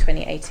out in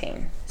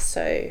 2018.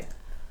 So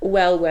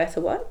well worth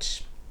a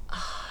watch.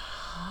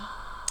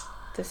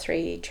 The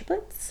 3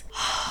 triplets.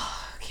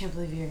 I can't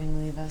believe you're going to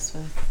leave us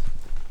with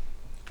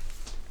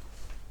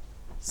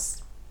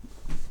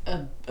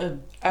with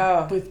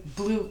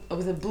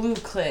a blue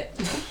clit.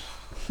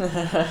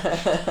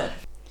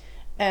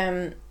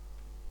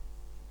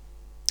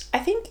 I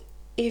think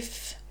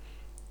if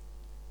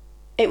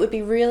it would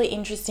be really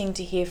interesting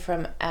to hear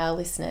from our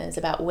listeners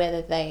about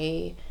whether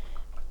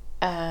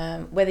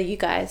you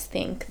guys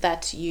think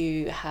that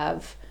you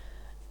have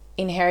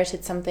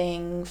inherited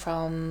something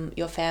from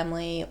your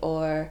family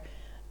or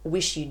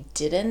wish you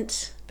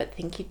didn't but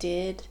think you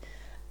did.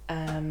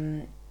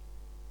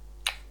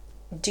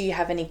 Do you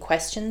have any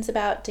questions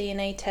about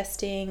DNA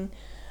testing?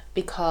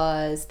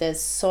 Because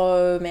there's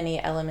so many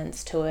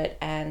elements to it,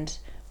 and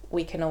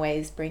we can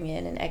always bring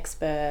in an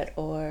expert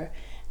or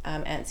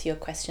answer your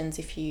questions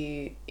if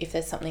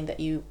there's something that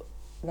you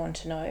want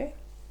to know.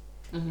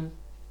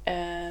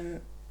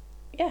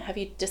 Have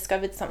you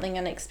discovered something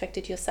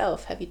unexpected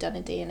yourself? Have you done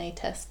a DNA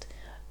test?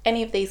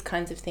 Any of these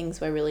kinds of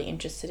things we're really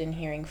interested in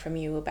hearing from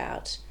you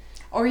about.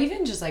 Or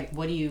even just like,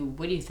 what do you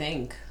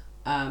think?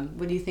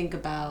 What do you think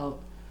about,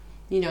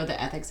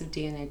 the ethics of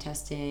DNA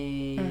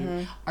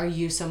testing? Are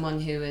you someone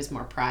who is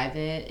more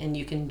private and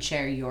you can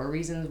share your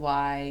reasons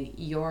why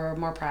you're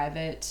more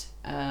private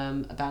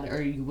about it, or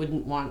you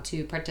wouldn't want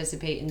to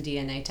participate in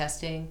DNA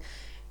testing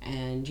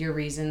and your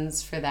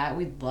reasons for that?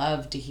 We'd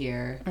love to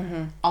hear.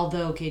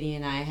 Although Katie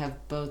and I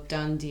have both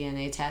done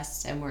DNA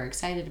tests and we're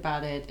excited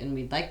about it and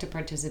we'd like to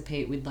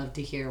participate, we'd love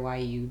to hear why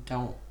you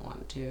don't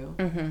want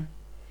to.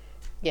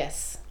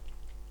 Yes.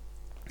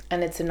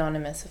 And it's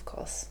anonymous, of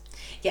course.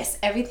 Yes,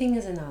 everything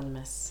is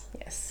anonymous.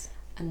 Yes.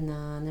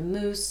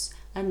 Anonymous.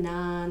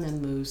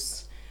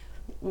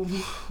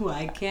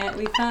 Why can't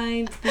we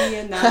find the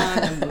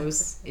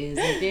anonymous? Is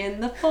it in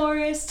the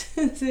forest?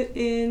 Is it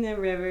in a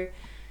river?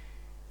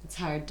 It's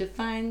hard to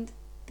find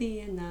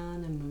the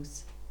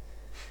anonymous.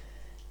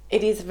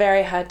 It is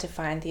very hard to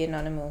find the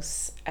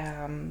anonymous,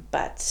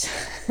 but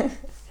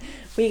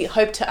we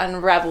hope to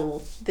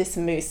unravel this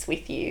moose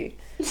with you,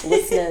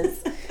 listeners.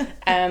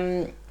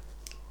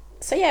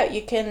 So yeah,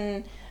 you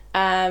can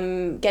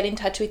get in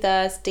touch with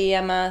us,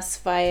 DM us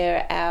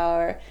via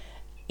our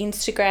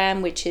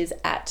Instagram, which is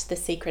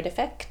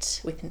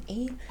 @thesecreteffect with an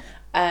E,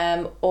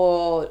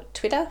 or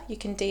Twitter. You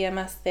can DM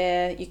us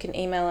there. You can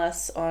email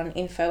us on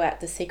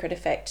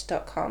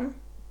info@thesecreteffect.com.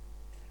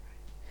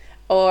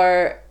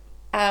 Or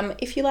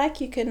if you like,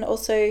 you can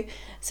also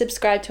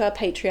subscribe to our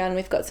Patreon.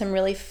 We've got some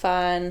really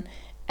fun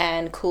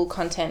and cool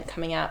content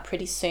coming out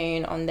pretty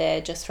soon on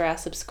there just for our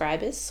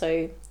subscribers.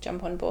 So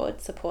jump on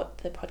board, support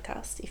the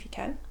podcast if you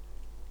can.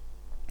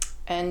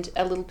 And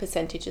a little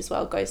percentage as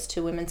well goes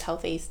to Women's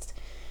Health East,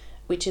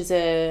 which is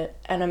an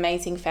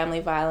amazing family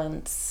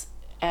violence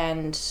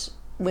and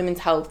women's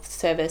health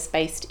service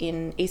based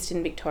in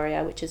Eastern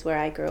Victoria, which is where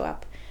I grew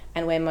up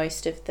and where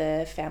most of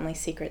the family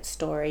secret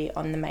story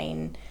on the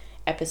main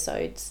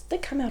episodes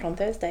that come out on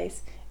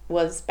Thursdays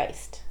was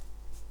based.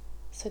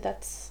 So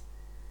that's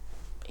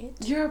it.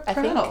 You're a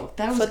pro.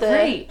 That was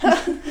great.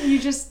 You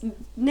just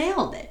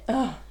nailed it.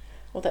 Oh,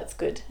 well, that's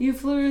good. You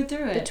flew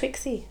through it.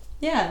 Betwixie.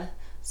 Yeah.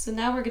 So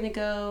now we're going to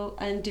go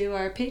and do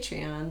our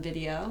Patreon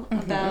video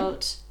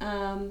about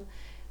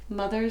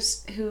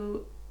mothers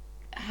who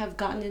have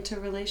gotten into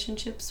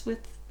relationships with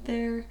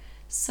their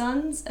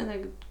sons and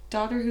a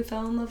daughter who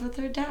fell in love with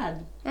her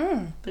dad.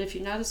 But if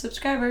you're not a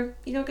subscriber,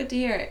 you don't get to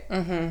hear it.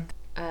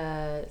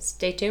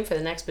 Stay tuned for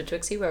the next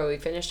Betwixie, where we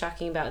finish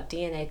talking about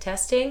DNA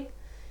testing.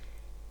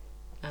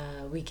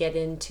 We get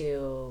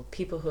into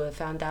people who have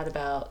found out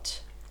about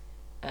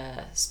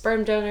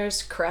sperm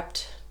donors,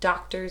 corrupt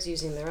doctors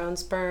using their own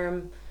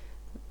sperm,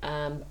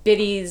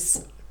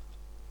 biddies,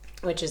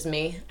 which is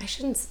me. I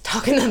shouldn't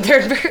talk in the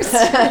third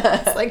person.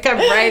 It's like I'm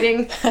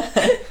writing.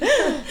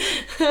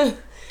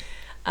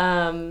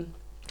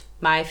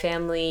 My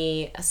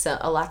family, so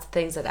a lot of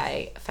things that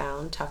I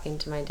found talking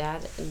to my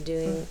dad and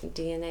doing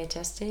DNA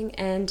testing,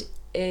 and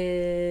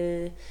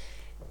the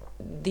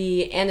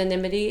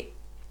anonymity.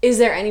 Is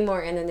there any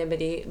more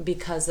anonymity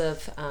because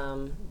of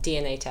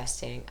DNA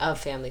testing, of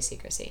family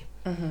secrecy?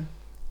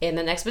 In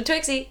the next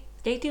Betwixie,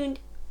 stay tuned.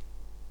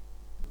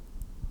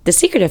 The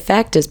Secret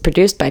Effect is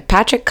produced by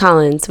Patrick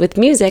Collins with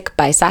music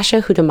by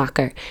Sasha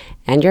Hudemacher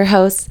and your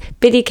hosts,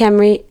 Biddy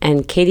Kemry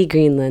and Katie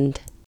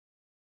Greenland.